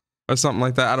Venom. or something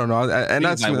like that. I don't know. And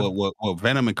that's like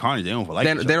Venom and Carnage, they don't like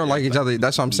each other. They don't like each other.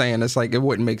 That's what I'm saying. It's like it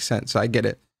wouldn't make sense. I get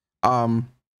it. When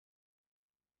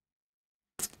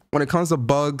it comes to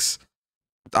bugs,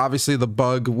 obviously the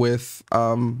bug with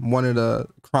one of the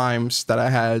crimes that I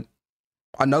had.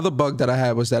 Another bug that I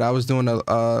had was that I was doing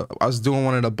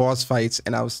one of the boss fights,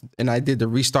 and I did the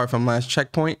restart from last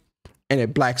checkpoint, and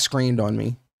it black screened on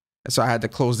me, and so I had to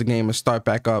close the game and start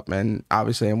back up, and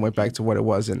obviously I went back to what it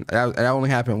was, and that only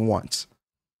happened once.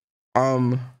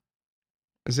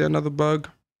 Is there another bug?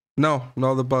 No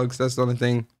other bugs. That's the only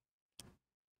thing.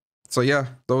 So yeah,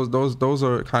 those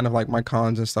are kind of like my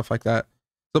cons and stuff like that.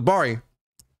 So Bari,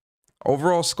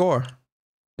 overall score.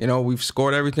 You know, we've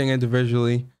scored everything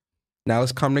individually. Now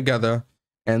let's come together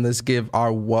and let's give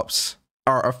our WUPS,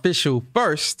 our official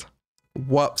first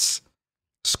WUPS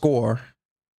score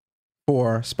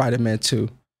for Spider-Man 2.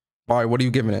 Bari, what are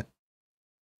you giving it?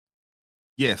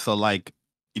 Yeah, so like,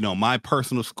 you know, my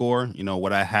personal score, you know,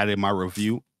 what I had in my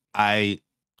review, I,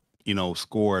 you know,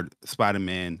 scored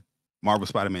Marvel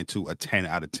Spider-Man 2 a 10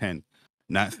 out of 10.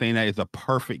 Not saying that it's a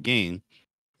perfect game,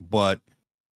 but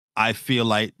I feel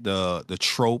like the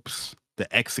tropes,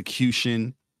 the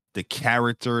execution, the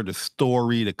character, the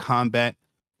story, the combat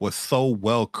was so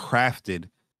well crafted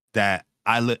that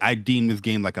I deem this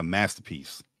game like a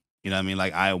masterpiece. You know what I mean?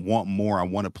 Like, I want more. I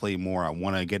want to play more. I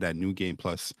want to get that new game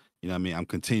plus. You know what I mean? I'm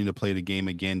continuing to play the game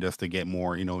again just to get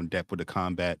more, you know, in depth with the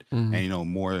combat and, you know,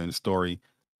 more in the story.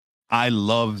 I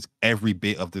loved every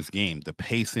bit of this game. The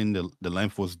pacing, the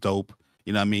length was dope.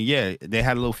 You know what I mean? Yeah, they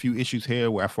had a little few issues here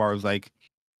where as far as like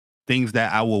things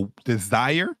that I will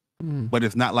desire, but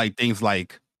it's not like things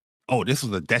like, oh, this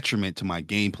was a detriment to my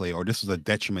gameplay or this was a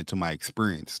detriment to my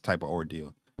experience type of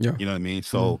ordeal. Yeah. You know what I mean?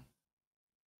 So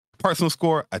personal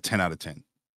score, a 10 out of 10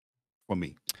 for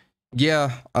me.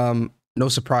 Yeah. No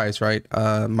surprise, right?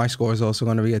 My score is also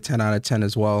going to be a 10 out of 10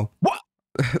 as well. What?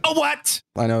 A what?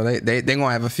 I know they're going to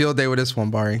have a field day with this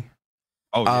one, Bari.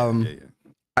 Oh,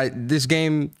 yeah. This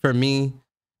game for me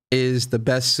is the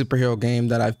best superhero game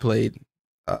that I've played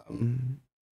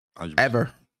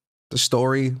ever. The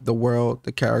story, the world,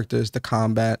 the characters, the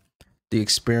combat, the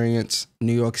experience,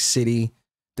 New York City,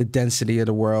 the density of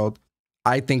the world.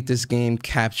 I think this game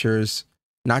captures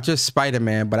not just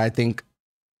Spider-Man, but I think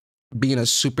being a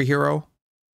superhero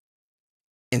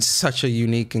in such a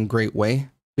unique and great way,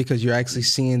 because you're actually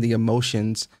seeing the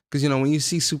emotions. Because, you know, when you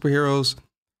see superheroes,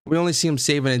 we only see them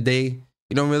saving a day.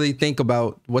 You don't really think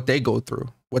about what they go through,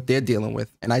 what they're dealing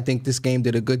with. And I think this game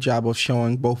did a good job of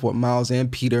showing both what Miles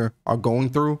and Peter are going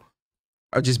through,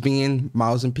 or just being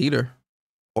Miles and Peter,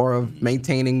 or of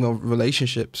maintaining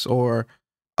relationships, or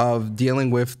of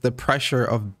dealing with the pressure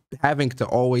of having to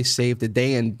always save the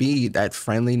day and be that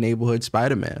friendly neighborhood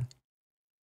Spider-Man.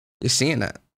 You're seeing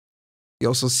that. You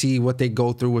also see what they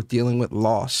go through with dealing with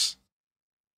loss.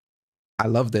 I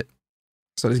loved it.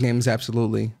 So this game is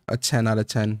absolutely a 10 out of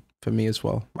 10 for me as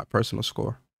well. My personal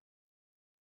score.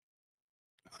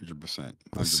 100%.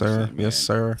 Yes, sir. Man. Yes,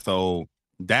 sir. So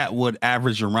that would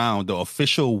average around the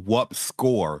official WUPS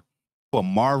score for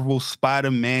Marvel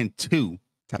Spider-Man 2.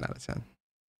 10 out of 10.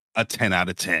 A 10 out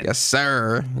of 10. Yes,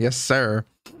 sir. Yes, sir.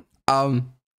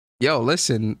 Yo,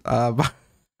 listen,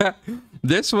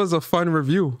 this was a fun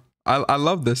review. I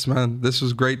love this, man. This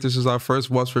was great. This is our first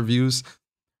WUPS reviews.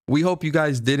 We hope you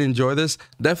guys did enjoy this.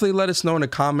 Definitely let us know in the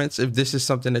comments if this is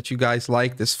something that you guys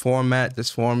like, this format,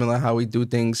 this formula, how we do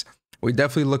things. We're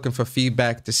definitely looking for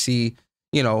feedback to see,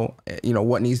 you know,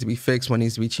 what needs to be fixed, what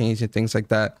needs to be changed, and things like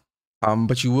that.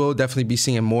 But you will definitely be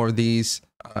seeing more of these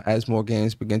as more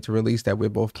games begin to release that we're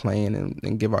both playing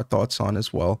and give our thoughts on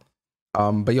as well.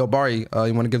 But yo, Bari, you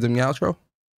want to give them the outro?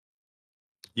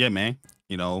 Yeah, man.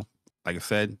 You know, like I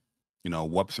said, you know,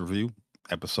 WUPS review,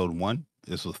 episode 1.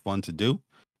 This was fun to do.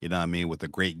 You know what I mean? With a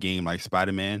great game like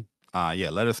Spider-Man. Yeah,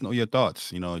 let us know your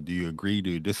thoughts. You know, do you agree?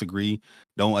 Do you disagree?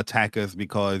 Don't attack us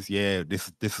because, yeah,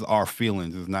 this is our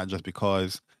feelings. It's not just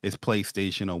because it's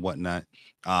PlayStation or whatnot.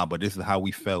 But this is how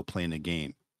we felt playing the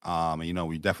game. And, you know,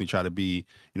 we definitely try to be,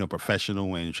 you know,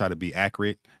 professional and try to be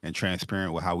accurate and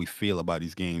transparent with how we feel about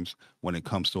these games when it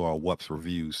comes to our WUPS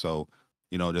reviews. So,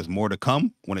 you know, there's more to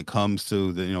come when it comes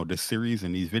to the, you know, this series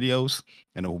and these videos.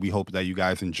 And we hope that you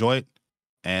guys enjoy it.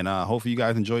 And hopefully you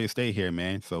guys enjoy your stay here,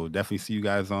 man. So definitely see you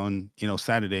guys on, you know,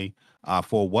 Saturday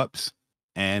for WUPS.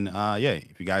 And yeah,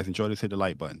 if you guys enjoy this, hit the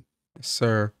like button. Yes,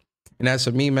 sir. And as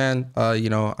for me, man, you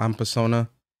know, I'm Persona.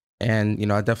 And, you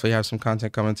know, I definitely have some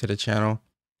content coming to the channel.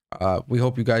 We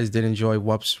hope you guys did enjoy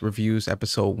WUPS Reviews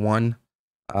episode 1.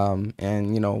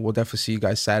 And, you know, we'll definitely see you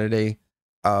guys Saturday.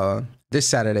 This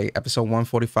Saturday, episode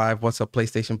 145. What's Up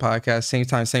PlayStation Podcast. Same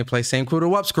time, same place, same crew, the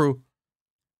WUPS crew.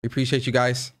 We appreciate you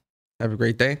guys. Have a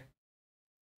great day.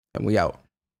 And we out.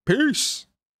 Peace.